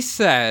 He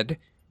said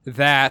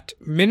that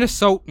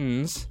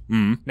Minnesotans,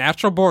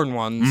 natural-born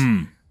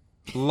ones.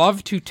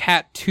 Love to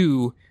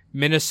tattoo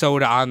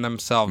Minnesota on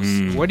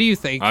themselves. What do you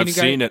think? I've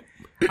seen it.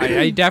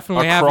 I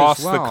definitely have across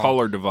as well. the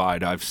color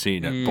divide. I've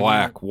seen it.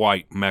 Black,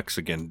 white,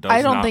 Mexican.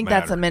 I don't think matter.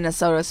 that's a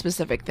Minnesota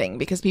specific thing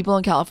because people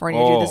in California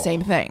do the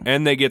same thing.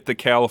 And they get the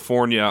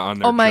California on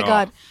their Oh my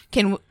jaw.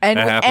 God! That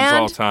happens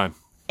all the time.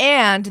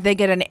 And they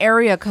get an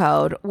area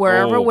code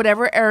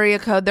whatever area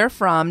code they're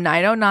from,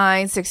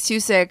 909,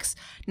 626,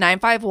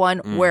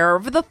 951,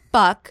 wherever the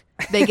fuck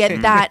they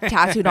get that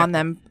tattooed on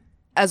them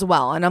as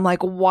well. And I'm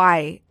like,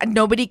 why?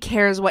 Nobody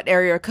cares what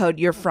area code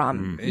you're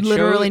from.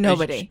 Literally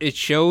nobody. It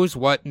shows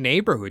what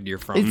neighborhood you're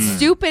from. It's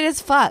stupid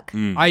as fuck.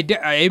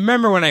 I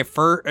remember when it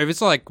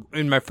was like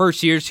in my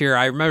first years here,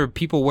 I remember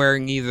people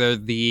wearing either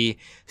the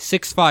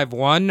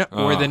 651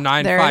 or the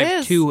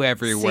 952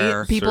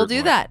 everywhere. See, people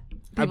do that.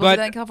 People But- do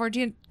that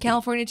in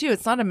California too.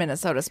 It's not a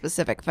Minnesota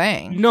specific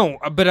thing. No,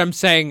 but I'm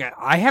saying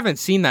I haven't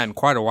seen that in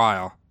quite a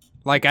while.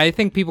 Like, I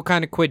think people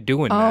kind of quit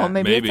doing that. Oh,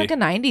 maybe it's like a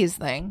 90s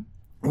thing.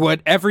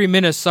 What every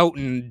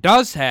Minnesotan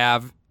does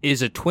have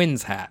is a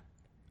Twins hat.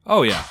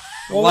 Oh, yeah.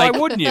 Well, Like- why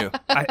wouldn't you?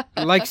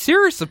 Like,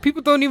 seriously,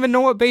 people don't even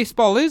know what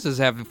baseball is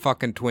having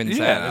fucking Twins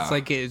hat. Yeah.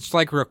 It's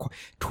like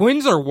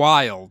Twins are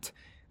wild.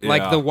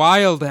 Like, Yeah. the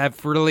Wild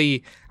have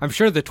really... I'm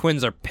sure the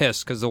Twins are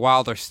pissed because the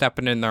Wild are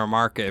stepping in their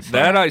market. but-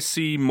 That I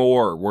see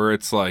more, where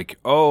it's like,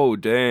 oh,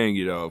 dang,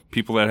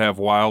 people that have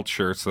Wild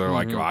shirts, they're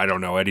like, oh, I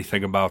don't know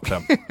anything about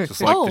them. Just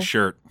like the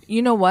shirt.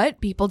 You know what?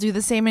 People do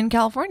the same in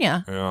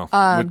California.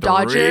 Yeah. With the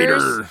Dodgers.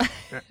 Raider.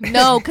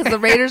 No, because the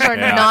Raiders are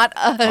not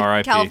a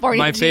R.I.P. California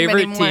My team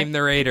favorite anymore. team,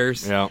 the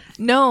Raiders. Yeah.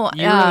 No,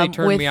 You really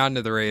turned me on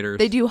to the Raiders.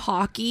 They do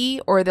hockey,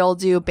 or they'll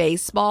do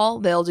baseball.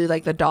 They'll do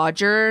like the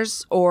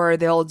Dodgers, or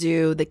they'll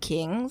do the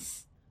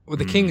Kings. Well,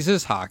 the Kings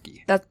is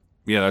hockey.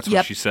 Yeah, that's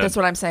what she said. That's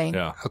what I'm saying.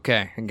 Yeah.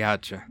 Okay, I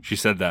gotcha. She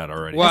said that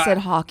already. Well, I said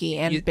hockey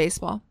and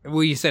baseball.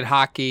 Well, you said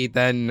hockey,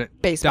 then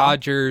Baseball.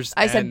 Dodgers.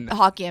 I and said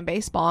hockey and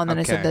baseball, and then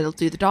I said Okay. they'll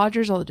do the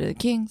Dodgers or they'll do the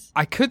Kings.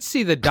 I could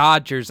see the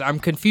Dodgers. I'm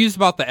confused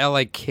about the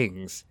LA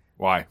Kings.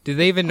 Why? Do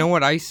they even know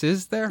what ice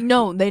is there?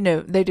 No, they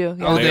know. They do.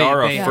 Yeah. Oh, They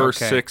are a they-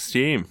 first okay. six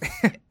team.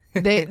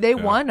 They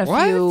won a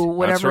What? few That's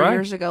whatever right.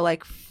 years ago,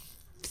 like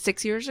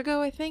 6 years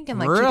ago, I think, in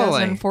like Really?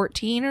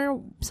 2014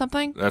 or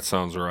something. That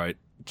sounds right.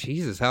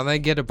 Jesus, how they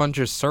get a bunch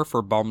of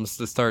surfer bums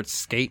to start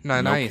skating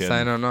on No ice? kidding.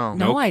 I don't know.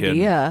 No No kidding.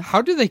 idea.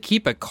 How do they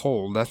keep it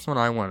cold? That's what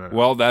I want to know.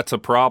 Well, that's a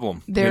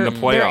problem in the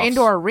playoffs. They're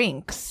indoor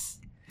rinks.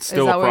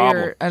 Still Is that a what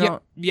problem. you're? I yeah,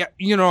 don't.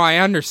 yeah, I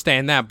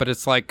understand that, but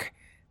it's like,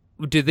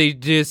 do they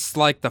just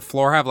like the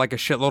floor have like a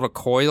shitload of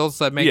coils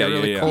that make Yeah, it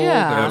really yeah. cold?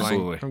 Yeah. Or, like-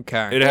 Absolutely.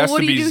 okay. It has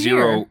what to do you be do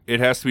 0. here? It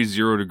has to be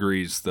 0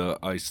 degrees. The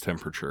ice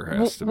temperature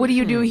has to. What do be.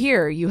 you do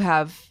here? You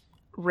have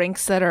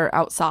rinks that are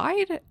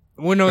outside,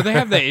 Well, no, they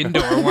have the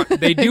indoor one.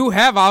 They do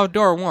have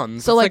outdoor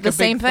ones. so It's like the a big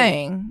same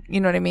thing. You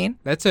know what I mean?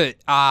 That's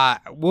it.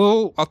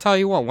 I'll tell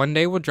you what. One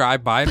day we'll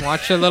drive by and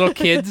watch the little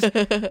kids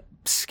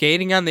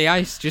skating on the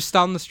ice just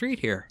down the street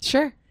here.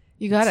 Sure,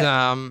 you got it.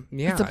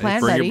 Yeah, It's a plan,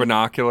 Bring buddy. your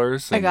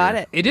binoculars. I and got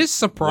your- it. It is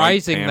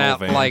surprising White that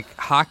panel van. like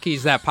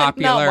hockey's that Not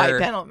popular. white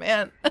panel,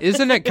 man.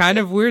 Isn't it kind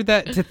of weird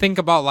that to think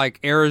about like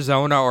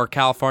Arizona or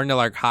California,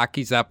 like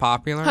hockey's that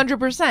popular?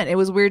 100%. It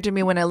was weird to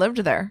me when I lived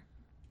there.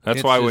 That's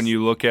It's why just- when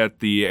you look at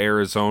the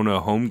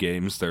Arizona home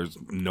games, there's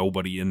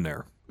nobody in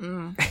there.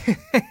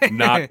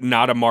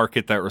 Not a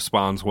market that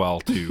responds well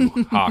to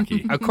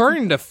hockey.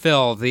 According to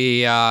Phil,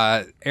 the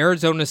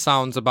Arizona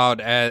sounds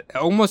about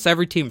almost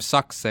every team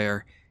sucks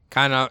there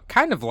Kind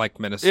of like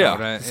Minnesota.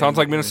 Yeah, sounds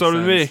like Minnesota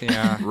to me.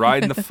 Yeah.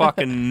 Right in the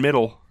fucking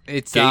middle.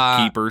 It's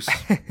gatekeepers.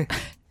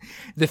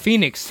 The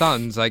Phoenix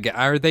Suns,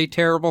 are they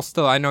terrible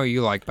still? I know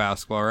you like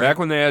basketball, right? Back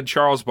when they had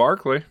Charles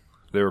Barkley,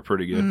 they were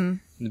pretty good.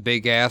 The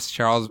big ass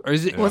Charles. Or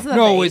is it? Was it the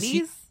no,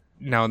 80s?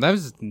 No, that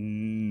was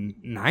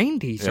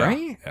 90s,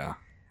 right? Yeah.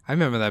 I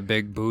remember that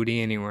big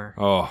booty anywhere.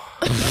 Oh,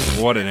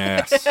 what an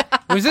ass.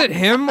 Was it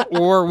him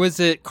or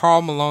was it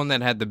Karl Malone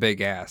that had the big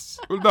ass?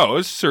 No,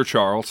 it's Sir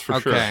Charles for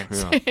Okay.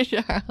 sure. Yeah.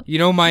 Yeah. You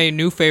know my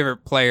new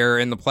favorite player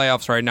in the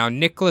playoffs right now,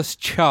 Nicholas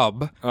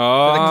Chubb. For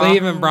the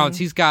Cleveland Browns,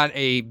 he's got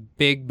a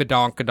big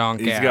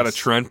badonkadonk ass. He's got a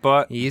Trent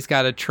butt. He's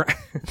got a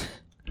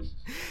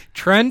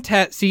Trent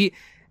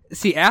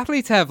see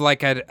athletes have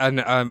like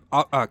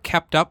a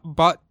kept up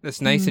butt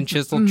that's nice and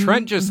chiseled.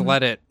 Trent just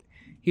let it.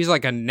 He's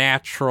like a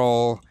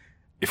natural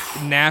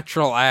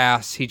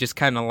ass. He just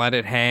kind of let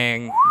it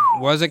hang.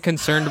 Wasn't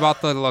concerned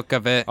about the look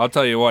of it. I'll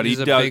tell you what, he He's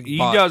a big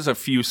butt. does a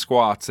few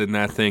squats, and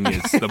that thing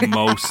is the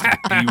most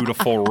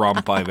beautiful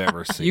rump I've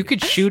ever seen. You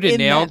could shoot a In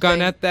nail that gun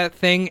thing. at that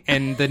thing,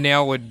 and the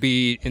nail would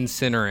be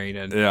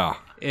incinerated. Yeah.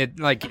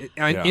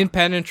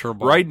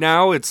 Impenetrable. Right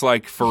now, it's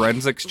like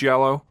forensics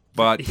jello,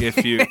 but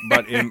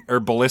or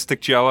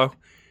ballistic jello.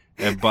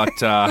 But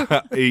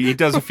he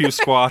does a few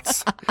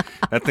squats.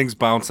 That thing's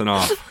bouncing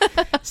off.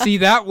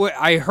 See,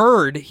 I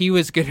heard he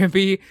was going to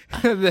be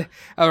the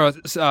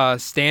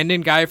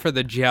stand-in guy for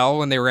the gel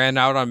when they ran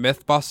out on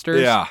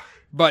Mythbusters. Yeah.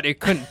 But it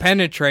couldn't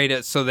penetrate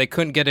it, so they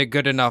couldn't get a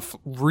good enough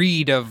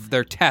read of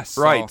their tests.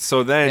 Right.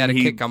 So they had then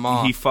to kick him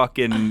off.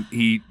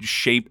 he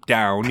shaped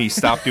down. He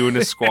stopped doing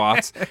his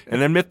squats,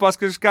 and then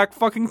Mythbusters got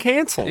fucking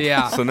canceled.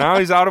 Yeah. So now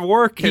he's out of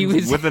work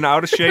with an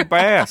out of shape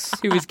ass.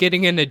 He was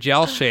getting into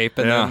gel shape,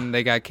 and Yeah. then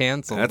they got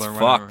canceled. That's or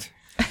whatever. fucked.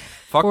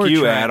 Fuck Poor you,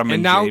 Trent. Adam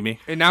and now, Jamie.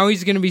 And now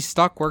he's going to be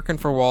stuck working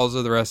for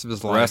Walzer the rest of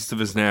his life. Rest of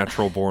his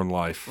natural born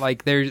life.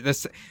 Like there's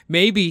this,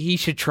 maybe he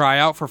should try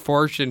out for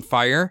Forged in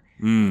Fire,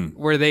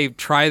 where they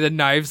try the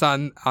knives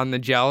on the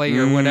jelly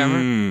or whatever.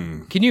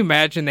 Can you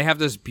imagine? They have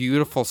this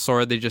beautiful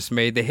sword they just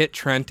made. They hit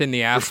Trent in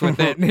the ass with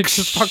it, and it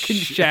just fucking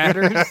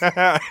shatters.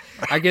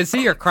 I can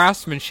see your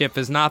craftsmanship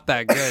is not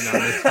that good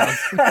on this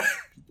one.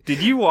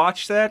 Did you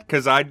watch that?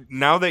 Because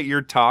now that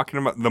you're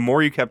talking about, the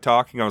more you kept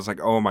talking, I was like,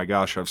 oh my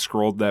gosh, I've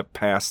scrolled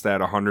past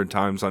that 100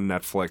 times on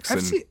Netflix.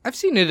 I've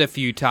seen it a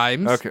few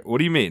times. Okay, what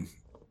do you mean?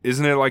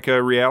 Isn't it like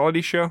a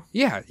reality show?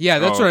 Yeah,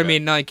 that's what I okay.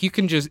 mean. Like you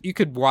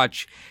could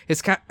watch.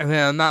 It's kind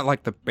not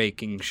like the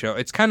baking show.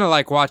 It's kind of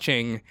like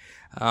watching.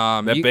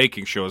 That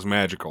baking show is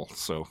magical.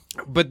 So,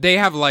 but they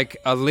have like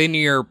a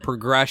linear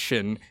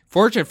progression.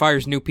 Fortune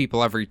fires new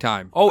people every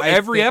time. Oh,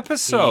 every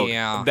episode.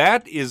 Yeah,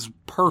 that is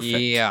perfect.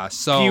 Yeah,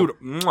 so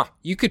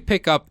you could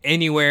pick up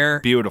anywhere.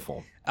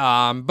 Beautiful.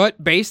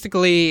 But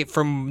basically,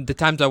 from the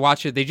times I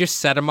watch it, they just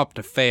set them up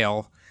to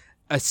fail.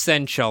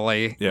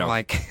 Essentially, Yeah.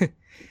 like,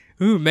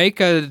 make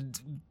a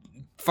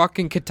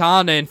fucking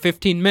katana in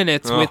 15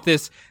 minutes with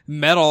this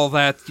metal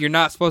that you're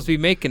not supposed to be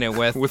making it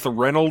with. With a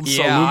Reynolds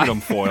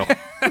aluminum foil.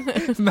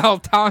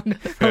 Melt down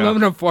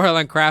aluminum foil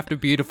and craft a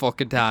beautiful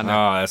katana.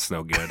 Oh, that's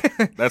no good.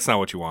 That's not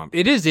what you want.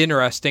 It is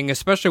interesting,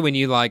 especially when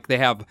they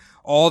have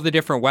all the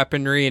different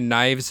weaponry and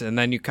knives, and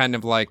then you kind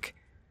of like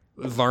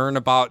learn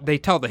about, they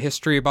tell the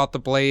history about the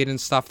blade and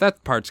stuff.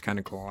 That part's kind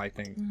of cool, I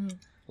think.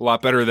 A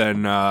lot better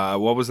than,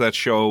 what was that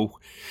show?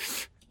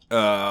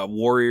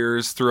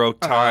 Warriors Throughout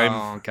Time.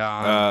 Oh,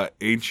 God.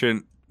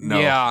 Ancient. No.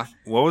 Yeah.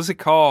 What was it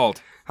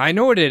called? I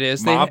know what it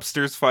is.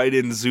 Mobsters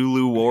fighting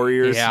Zulu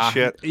warriors and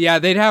shit. Yeah,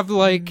 they'd have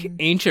like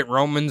ancient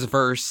Romans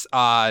versus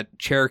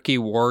Cherokee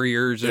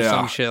warriors or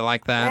some shit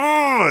like that.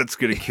 Oh, it's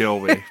gonna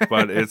kill me,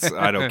 but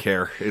I don't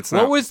care. It's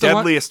What not was the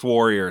Deadliest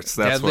Warriors.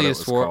 That's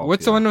Deadliest what it was called.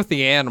 What's the one with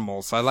the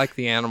animals? I like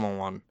the animal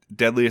one.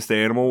 Deadliest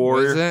Animal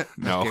Warrior? Was it?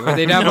 No. Okay, well,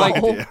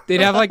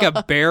 they'd have like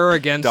a bear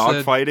against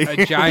dog fighting.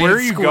 a giant Where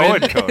are you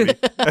squid. going, Cody?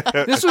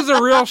 This was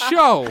a real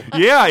show.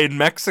 Yeah, in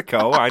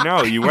Mexico. I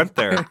know you went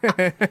there.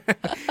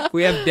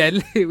 We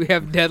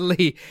have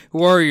deadly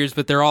warriors,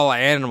 but they're all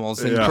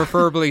animals, and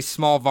preferably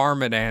small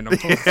varmint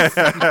animals.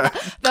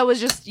 That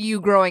was just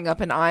you growing up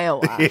in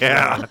Iowa.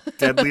 Yeah,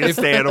 Deadliest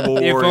Animal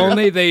Warrior. If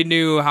only they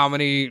knew how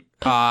many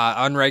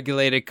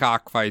unregulated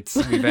cockfights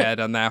we've had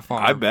on that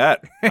farm. I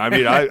bet. I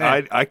mean,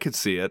 I could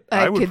see it.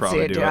 I would could probably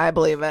see it, do dude. it. I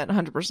believe it,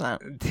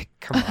 100%.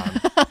 Come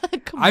on.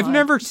 I've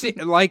never seen,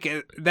 like,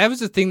 that was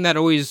the thing that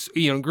always,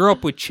 grew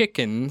up with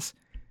chickens.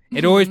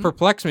 It always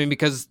perplexed me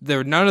because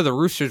none of the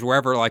roosters were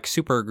ever, like,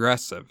 super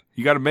aggressive.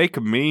 You got to make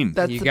them mean.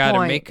 That's you the got to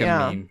point, make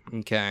them mean.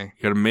 Okay.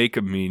 You got to make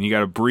them mean. You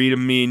got to breed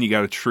them mean. You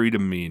got to treat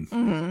them mean.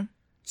 Mm-hmm.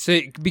 So,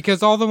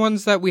 because all the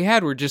ones that we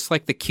had were just,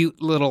 like, the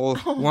cute little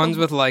ones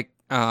with, like,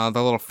 the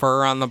little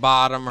fur on the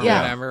bottom or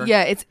whatever.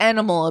 Yeah, it's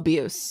animal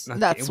abuse.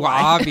 That's well,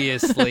 why.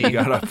 obviously. You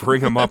got to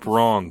bring them up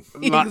wrong.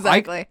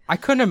 Exactly. I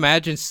couldn't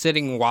imagine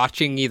sitting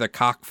watching either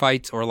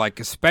cockfights or, like,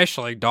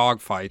 especially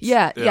dog fights.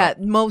 Yeah.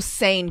 Most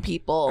sane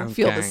people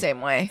feel the same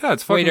way. Yeah,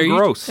 it's fucking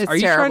gross. It's Are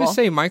you trying terrible. to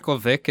say Michael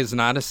Vick is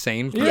not a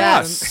sane person?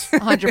 Yes.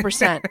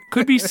 100%.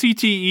 Could be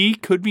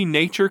CTE, could be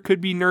nature,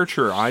 could be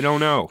nurture. I don't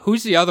know.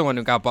 Who's the other one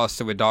who got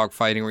busted with dog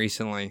fighting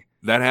recently?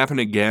 That happened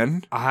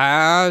again?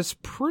 I was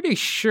pretty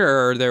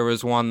sure there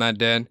was one that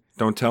did.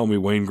 Don't tell me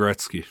Wayne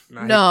Gretzky.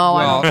 No,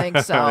 I don't think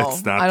so.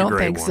 It's not I the don't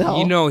great think one. so.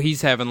 You know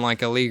he's having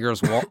like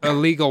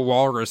illegal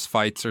walrus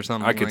fights or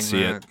something. I could like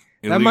see that. it.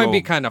 That might be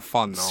Illegal kind of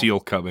fun, though. Seal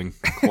clubbing.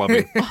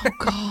 Oh,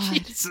 God.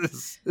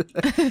 Jesus.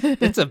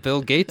 It's a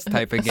Bill Gates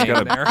type of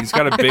game there. He's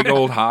got a big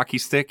old hockey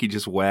stick. He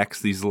just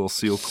whacks these little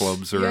seal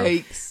clubs around.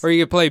 Yikes. Or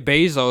you could play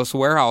Bezos,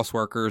 warehouse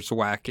workers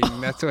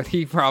whacking. That's what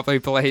he probably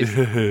plays.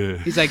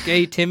 He's like,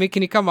 hey, Timmy,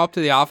 can you come up to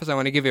the office? I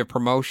want to give you a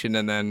promotion.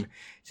 And then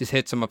just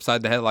hits him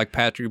upside the head like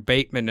Patrick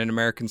Bateman in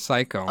American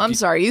Psycho. I'm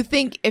sorry.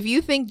 If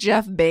you think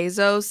Jeff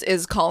Bezos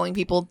is calling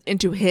people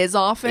into his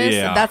office,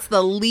 Yeah. that's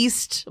the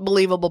least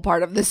believable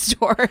part of this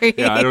story.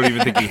 Yeah, I don't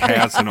even think he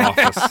has an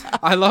office.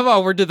 I love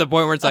how we're to the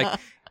point where it's like,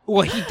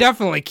 well, he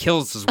definitely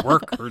kills his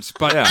workers,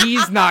 but Yeah.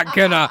 he's not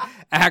going to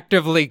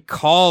actively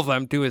call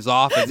them to his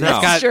office.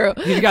 No. That's true.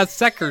 He's got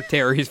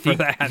secretaries for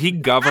that. He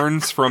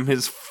governs from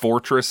his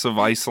fortress of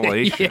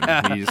isolation.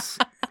 Yeah. He's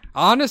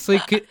Honestly,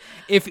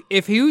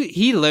 if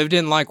he lived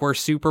in like where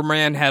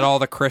Superman had all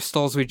the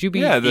crystals, would you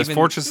be this even...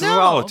 fortress of No.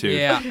 solitude.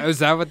 Yeah, is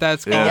that what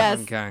that's called? Yeah. Yes.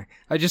 Okay.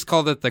 I just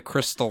called it the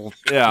crystal.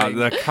 Yeah, thing.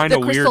 the kind The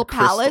of Crystal weird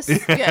Palace?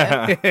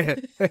 Yeah.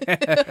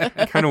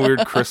 kind of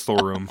weird crystal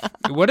room.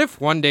 What if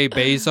one day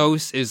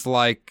Bezos is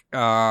like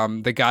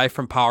the guy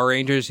from Power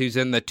Rangers who's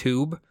in the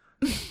tube?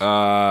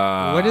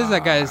 What is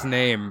that guy's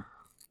name?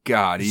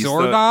 God, he's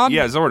Zordon?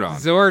 Zordon.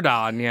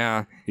 Zordon,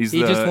 yeah. He's he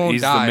just won't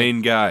he's die. the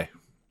main guy.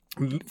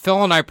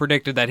 Phil and I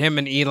predicted that him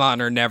and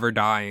Elon are never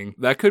dying.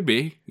 That could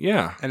be.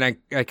 Yeah, And I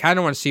kind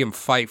of want to see him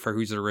fight for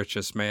who's the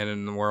richest man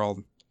in the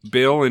world.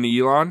 Bill and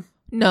Elon.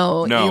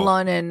 No, No.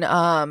 Elon and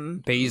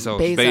Bezos.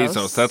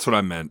 Bezos. That's what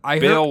I meant. I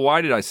Bill.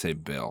 Why did I say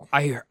Bill?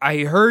 I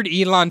heard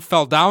Elon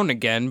fell down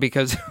again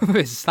because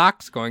his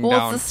stock's going Well,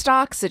 down. it's the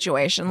stock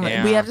situation. Like,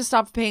 Yeah. we have to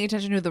stop paying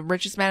attention to who the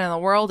richest man in the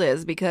world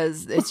is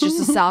because it's just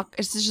a stock.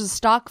 It's just a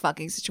stock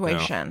fucking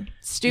situation.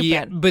 Stupid.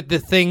 Yeah, but the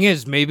thing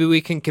is, maybe we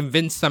can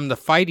convince them to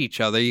fight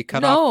each other. You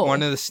cut No. off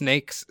one of the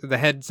snakes, the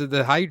heads of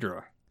the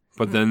Hydra.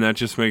 But then that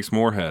just makes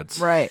more heads.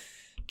 Right.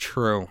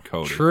 True.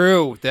 Cody.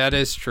 True. That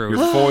is true.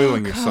 You're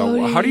foiling yourself.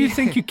 Cody. How do you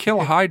think you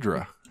kill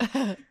Hydra?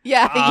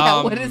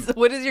 Yeah.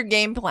 What is your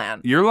game plan?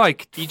 You're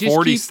like You just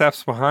 40 keep-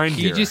 steps behind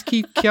You here. just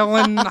keep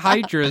killing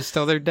Hydras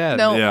till they're dead.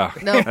 No. Yeah,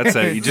 No. that's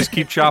it. You just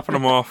keep chopping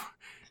them off.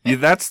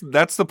 That's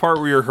the part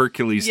where your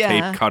Hercules Yeah.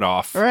 tape cut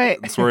off. Right.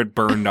 That's where it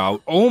burned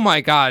out. Oh my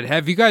God!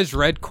 Have you guys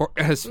read?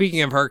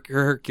 Speaking of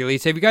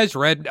Hercules, have you guys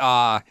read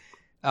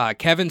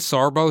Kevin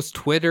Sorbo's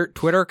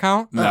Twitter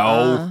account?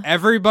 No.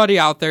 Everybody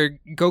out there,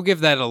 go give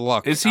that a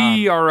look. Is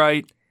he all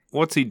right?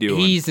 What's he doing?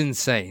 He's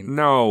insane.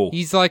 No.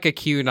 He's like a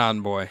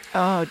QAnon boy.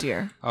 Oh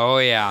dear. Oh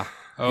yeah.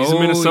 He's a Oh,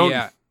 Minnesotan.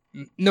 yeah.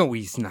 No,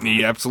 he's not.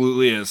 He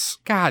absolutely is.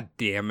 God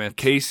damn it.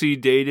 Casey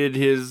dated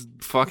his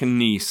fucking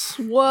niece.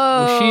 Whoa.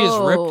 Was she as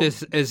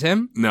ripped as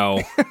him?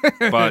 No.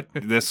 But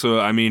this,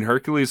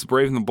 Hercules the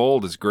Brave and the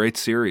Bold is a great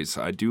series.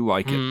 I do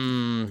like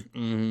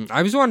it.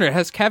 I was wondering,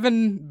 has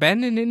Kevin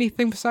been in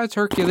anything besides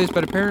Hercules?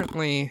 But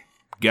apparently,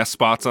 Guest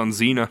spots on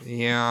Xena.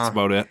 yeah. That's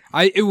about it.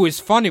 It was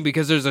funny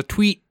because there's a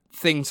tweet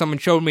thing someone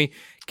showed me.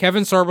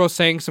 Kevin Sorbo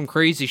saying some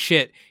crazy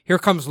shit. Here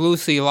comes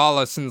Lucy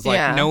Lawless and's like,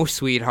 Yeah. no,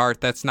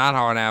 sweetheart, that's not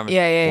how it happened.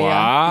 Yeah.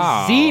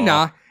 Wow.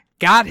 Xena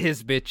got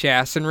his bitch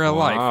ass in real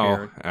life Wow.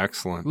 here.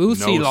 Excellent.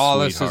 Lucy No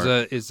Lawless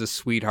sweetheart. is a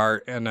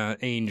sweetheart and an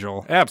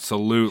angel.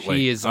 Absolutely.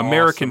 She is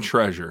American awesome.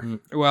 treasure.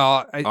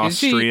 Well,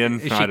 Austrian?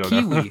 Is she I don't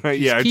Kiwi? know.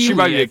 She's Yeah, she Kiwi,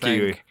 might be I a Kiwi.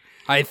 think.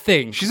 I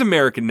think. She's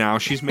American now.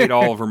 She's made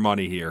all of her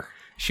money here.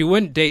 She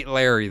wouldn't date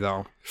Larry,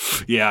 though.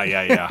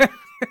 Yeah.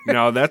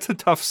 No, that's a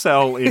tough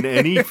sell in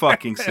any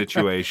fucking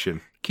situation.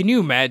 Can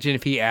you imagine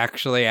if he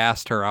actually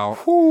asked her out?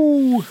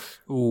 Ooh.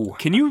 Ooh.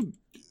 Can you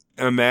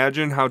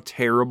imagine how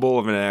terrible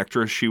of an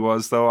actress she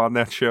was, though, on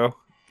that show?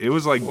 It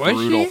was like Was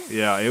brutal. she?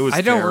 Yeah, it was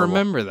I don't terrible.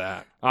 remember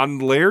that. On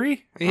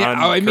Larry? Yeah, On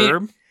I mean-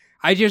 Curb?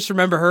 I just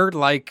remember her,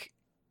 like,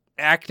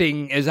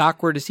 acting as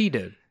awkward as he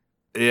did.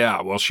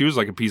 Yeah, well, she was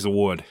like a piece of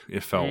wood,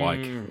 it felt like.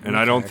 And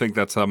I don't think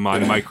that's my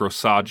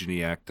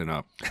microsogyny acting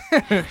up.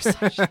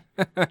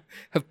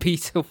 A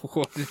piece of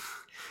wood.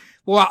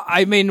 Well,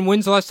 I mean,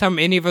 when's the last time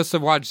any of us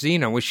have watched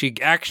Xena? Was she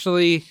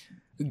actually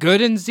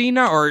good in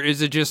Xena, or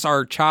is it just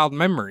our child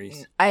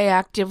memories? I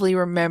actively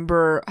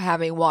remember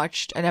having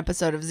watched an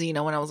episode of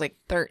Xena when I was like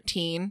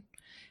 13,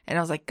 and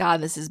I was like,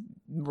 God, this is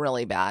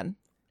really bad.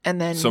 And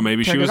then So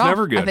maybe she turned it was off.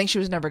 never good. I think she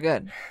was never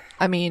good.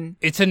 I mean,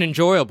 It's an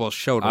enjoyable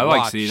show to I like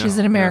watch. Xena. she's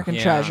an American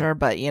Yeah. treasure,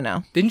 but you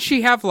know. Didn't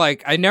she have,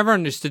 like, I never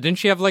understood, didn't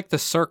she have, like, the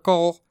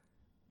circle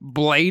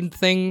blade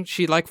thing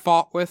she, like,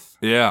 fought with?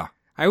 Yeah.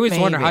 I always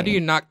wonder, how Maybe. do you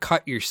not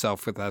cut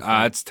yourself with that thing?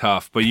 It's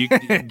tough, but you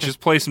just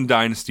play some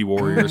Dynasty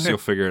Warriors, you'll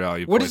figure it out.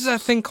 You What play is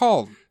that thing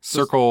called?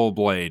 Circle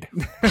Blade.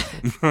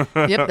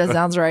 Yep, that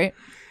sounds right.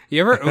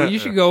 You ever? You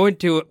should go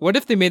into it. What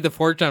if they made the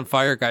Forge on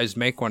Fire guys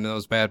make one of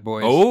those bad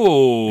boys?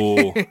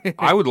 Oh,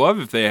 I would love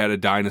if they had a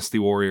Dynasty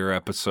Warrior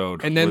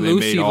episode. And then where they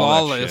Lucy made all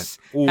that Lawless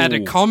shit. had to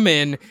Ooh, come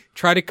in,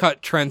 try to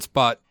cut Trent's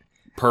butt.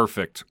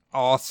 Perfect.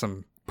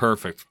 Awesome.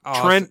 Perfect.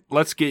 Awesome. Trent,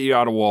 let's get you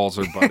out of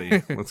Walzer,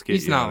 buddy. Let's get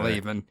He's you out not of there.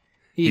 leaving.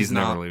 He's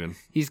not. never leaving.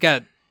 He's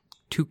got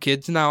 2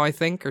 kids now, I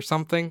think, or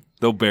something.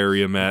 They'll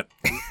bury him at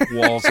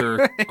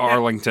Walser,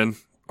 Arlington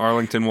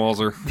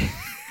Walser.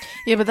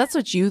 Yeah, but that's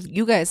what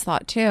you guys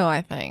thought too,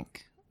 I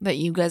think. That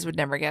you guys would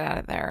never get out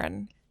of there.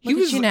 And look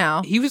at you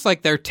now. He was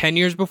like there 10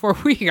 years before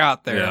we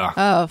got there. Yeah.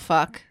 Oh,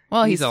 fuck.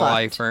 Well, he's a fucked.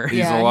 lifer.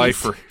 He's a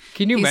lifer.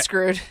 He's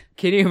screwed.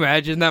 Can you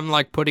imagine them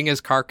like putting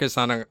his carcass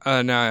on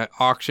an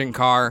auction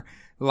car,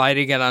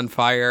 lighting it on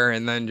fire,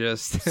 and then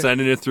just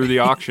sending it through the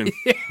auction?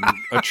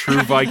 A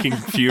true Viking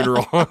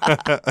funeral.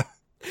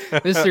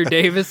 Mr.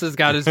 Davis has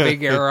got his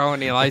big arrow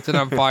and he lights it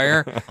on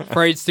fire.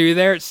 Parades through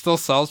there, it still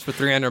sells for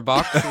 $300.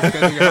 It's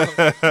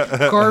good to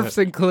go. Corpse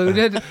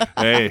included.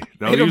 Hey,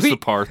 they'll use the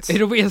parts.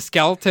 It'll be a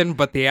skeleton,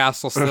 but the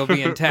ass will still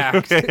be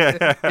intact.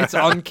 It's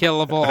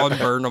unkillable,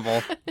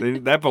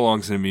 unburnable. That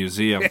belongs in a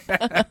museum.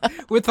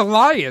 With the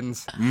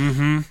lions.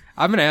 Mm-hmm.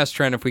 I'm going to ask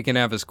Trent if we can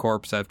have his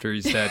corpse after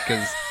he's dead,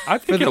 because I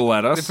think he'll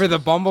let us. For the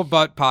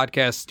Bumblebutt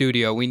podcast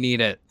studio, we need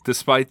it.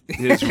 Despite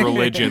his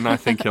religion, I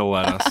think he'll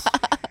let us.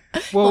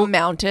 We'll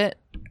mount it.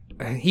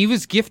 He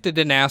was gifted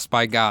an ass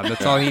by God.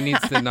 That's all he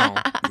needs to know.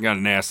 You got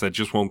an ass that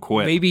just won't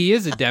quit. Maybe he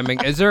is a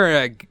demigod. Is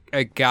there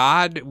a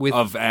God with...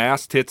 Of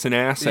ass, tits, and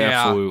ass?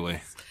 Yeah.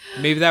 Absolutely.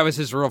 Maybe that was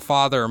his real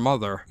father or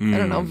mother. I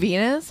don't know.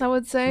 Venus, I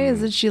would say.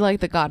 Isn't she like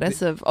the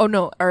goddess of... Oh,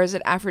 no. Or is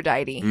it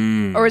Aphrodite?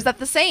 Or is that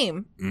the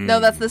same? No,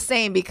 that's the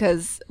same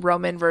because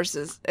Roman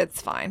versus...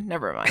 It's fine.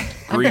 Never mind.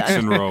 Greeks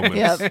and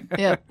Romans.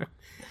 Yep.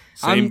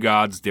 Same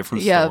gods,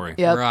 different story.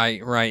 Yep.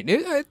 Right.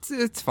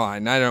 It's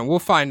fine. I don't know. We'll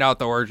find out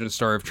the origin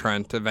story of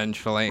Trent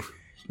eventually.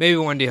 Maybe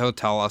one day he'll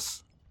tell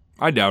us.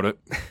 I doubt it.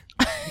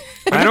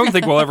 I don't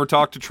think we'll ever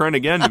talk to Trent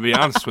again, to be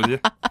honest with you.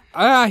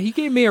 He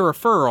gave me a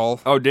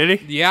referral. Oh, did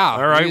he? Yeah.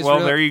 All right. Well,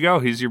 there you go.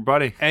 He's your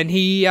buddy. And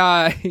he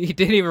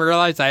didn't even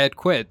realize I had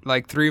quit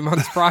like 3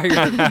 months prior.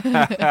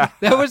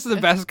 That was the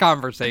best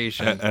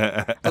conversation.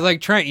 I was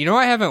like, Trent,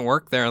 I haven't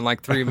worked there in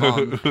like 3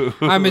 months.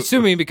 I'm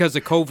assuming because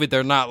of COVID,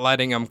 they're not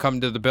letting him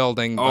come to the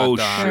building. Oh,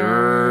 but,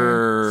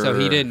 sure. So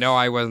he didn't know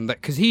I wasn't there.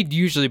 Because he'd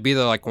usually be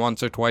there like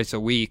once or twice a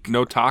week.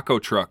 No taco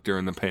truck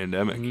during the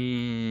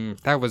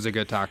pandemic. That was a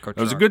good taco truck.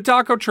 That was a good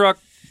taco truck.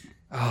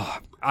 Oh,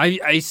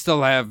 I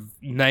still have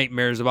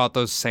nightmares about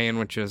those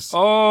sandwiches.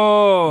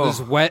 Oh.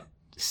 Those wet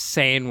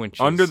sandwiches.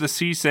 Under the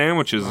sea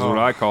sandwiches is what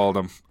I called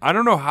them. I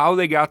don't know how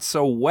they got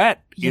so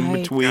wet in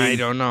between. I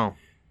don't know.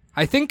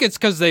 I think it's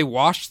because they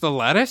washed the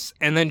lettuce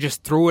and then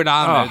just threw it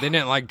on there. They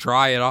didn't like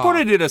dry it off. Put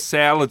it in a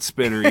salad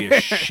spinner, you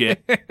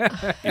shit.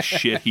 You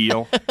shit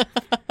heel.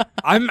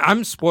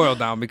 I'm spoiled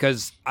now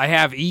because I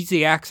have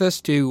easy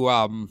access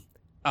to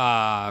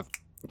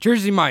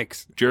Jersey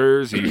Mike's.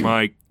 Jersey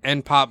Mike.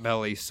 And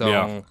Potbelly, so...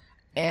 Yeah.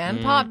 And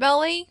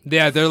Potbelly?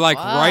 Yeah, they're like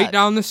right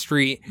down the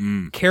street.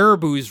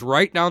 Caribou's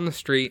right down the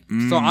street.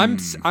 So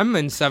I'm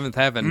in seventh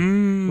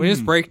heaven. When it's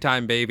break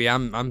time, baby,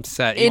 I'm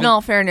set. In all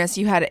fairness,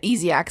 you had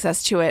easy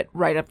access to it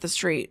right up the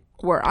street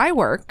where I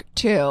work,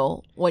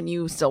 too, when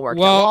you still worked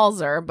at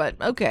Walser, but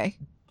okay.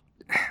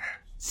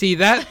 See,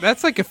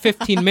 that's like a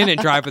 15-minute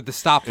drive with the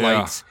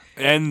stoplights.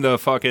 Yeah. And the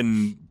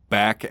fucking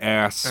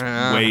back-ass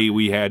way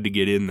we had to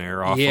get in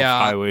there off of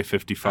Highway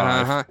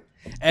 55.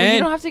 And you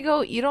don't have to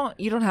go. You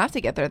don't have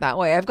to get there that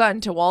way. I've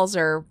gotten to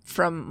Walser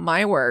from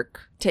my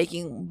work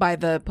taking by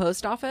the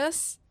post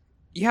office.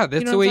 Yeah,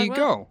 that's the way you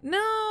go.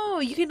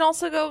 No, you can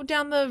also go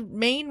down the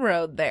main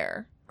road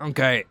there.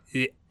 Okay,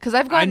 because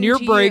I've gotten on your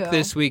to break you.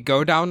 this week.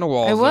 Go down to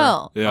Walser. I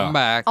will. Yeah. Come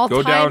back. I'll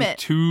go time down it.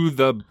 to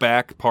the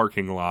back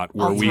parking lot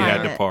where we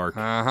had to park.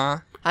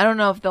 I don't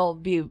know if they'll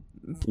be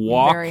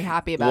very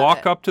happy about it.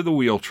 Walk up to the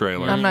wheel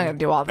trailer. I'm not going to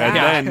do all that.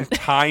 And then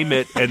time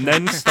it, and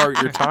then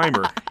start your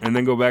timer, and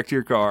then go back to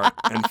your car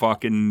and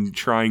fucking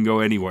try and go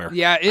anywhere.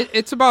 Yeah,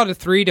 it's about a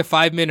 3 to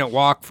 5 minute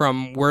walk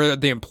from where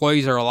the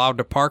employees are allowed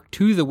to park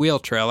to the wheel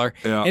trailer.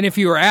 Yeah. And if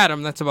you were at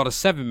them, that's about a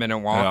 7-minute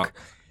walk.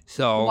 Yeah.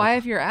 So why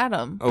if you're at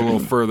them? A little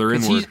further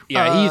inward.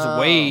 He's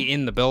way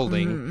in the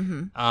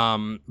building.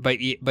 Mm-hmm.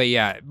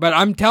 But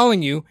I'm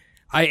telling you,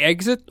 I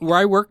exit where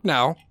I work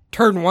now,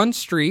 turn one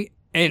street,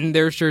 and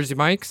there's Jersey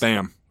Mike's.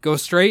 Bam. Go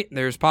straight,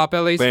 there's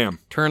Potbelly's. Bam.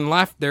 Turn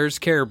left, there's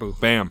Caribou.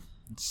 Bam.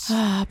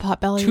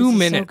 Potbelly's 2 is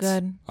minutes. So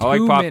good. I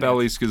like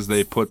Potbelly's because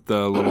they put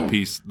the little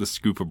piece, the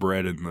scoop of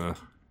bread in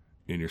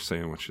your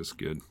sandwich. Is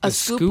good. A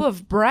scoop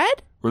of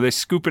bread? Where they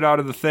scoop it out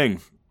of the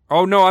thing.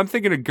 Oh, no, I'm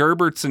thinking of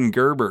Gerbert's and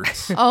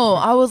Gerbert's. Oh,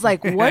 I was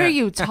like, what are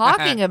you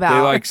talking about?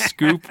 They like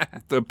scoop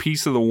the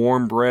piece of the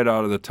warm bread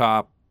out of the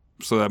top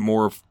so that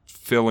more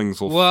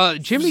fillings will... Well,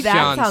 Jimmy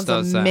John's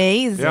does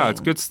amazing. that. Yeah, it's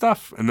good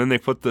stuff. And then they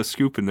put the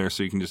scoop in there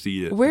so you can just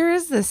eat it. Where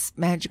is this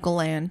magical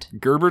land?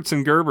 Gerbert's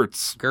and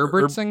Gerbert's.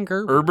 Gerbert's and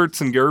Gerbert's.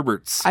 Herbert's and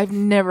Gerbert's. I've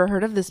never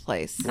heard of this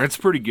place. It's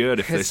pretty good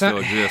if they still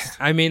exist.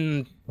 I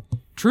mean,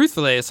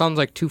 truthfully, it sounds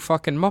like two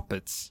fucking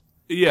Muppets.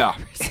 Yeah.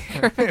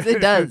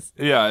 It does.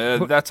 Yeah,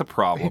 that's a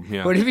problem.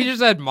 Yeah. What if you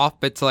just had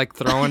Muppets like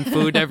throwing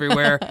food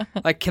everywhere?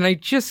 Like, can I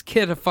just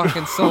get a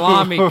fucking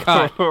salami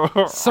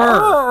cut?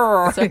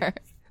 Sir.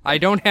 I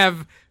don't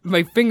have...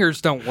 My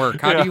fingers don't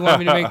work. How do you want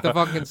me to make the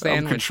fucking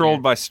sandwich? I'm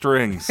controlled by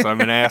strings.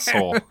 I'm an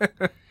asshole.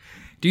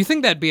 Do you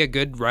think that'd be a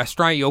good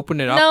restaurant? You open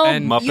it up No,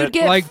 and Muppet? you'd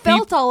get like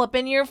felt all up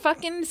in your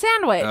fucking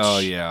sandwich. Oh,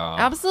 yeah.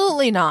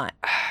 Absolutely not.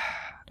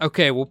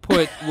 okay, we'll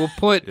put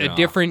Yeah. a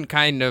different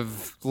kind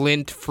of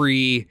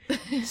lint-free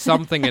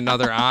something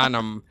another on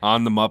them.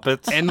 On the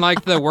Muppets? And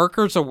like the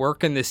workers will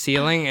work in the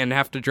ceiling and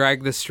have to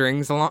drag the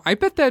strings along. I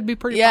bet that'd be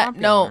pretty popular.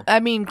 No, I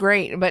mean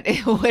great, but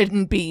it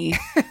wouldn't be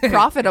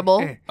profitable.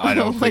 I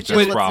don't think which that's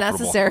is what's profitable.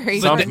 necessary.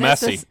 Sounds for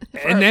messy.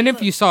 And then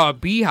if you saw a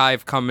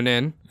beehive coming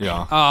in,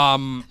 Yeah.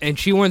 and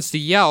she wants to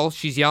yell,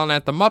 she's yelling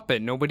at the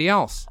Muppet, nobody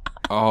else.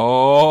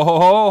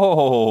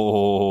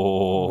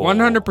 Oh.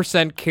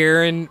 100%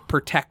 Karen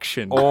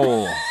protection.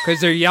 Oh.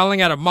 Because they're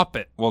yelling at a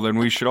Muppet. Well, then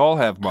we should all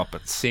have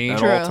Muppets See? at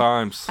True. all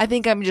times. I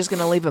think I'm just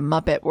gonna leave a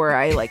Muppet where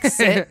I like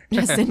sit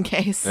just in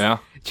case. Yeah.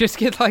 Just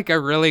get like a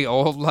really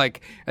old,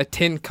 like a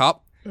tin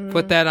cup.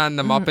 Put that on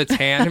the Muppet's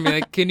hand and be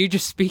like, can you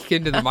just speak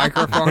into the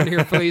microphone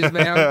here, please,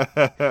 ma'am?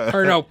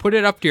 Or no, put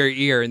it up to your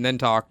ear and then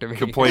talk to me.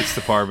 Complaints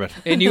department.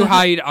 And you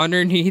hide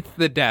underneath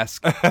the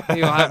desk.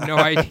 You'll have no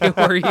idea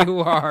where you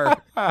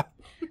are.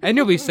 And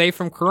you'll be safe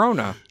from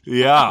Corona.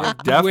 Yeah,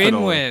 definitely.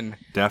 Win-win.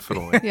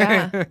 Definitely.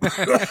 Yeah.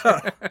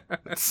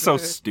 It's so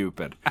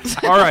stupid.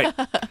 All right.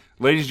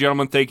 Ladies and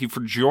gentlemen, thank you for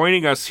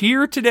joining us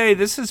here today.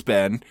 This has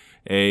been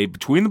a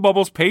Between the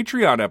Bubbles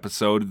Patreon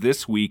episode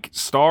this week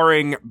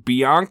starring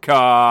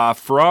Bianca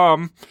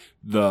from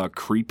the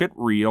Creep It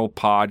Real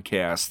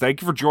podcast.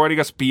 Thank you for joining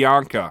us,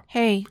 Bianca.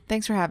 Hey,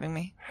 thanks for having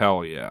me.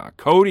 Hell yeah.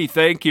 Cody,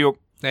 thank you.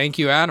 Thank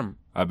you, Adam.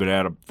 I've been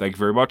Adam. Thank you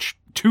very much.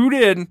 Tune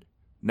in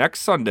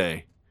next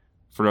Sunday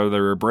for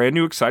another brand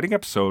new exciting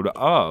episode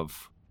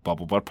of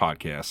Bubble Butt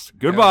Podcast.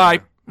 Goodbye.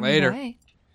 Later. Bye.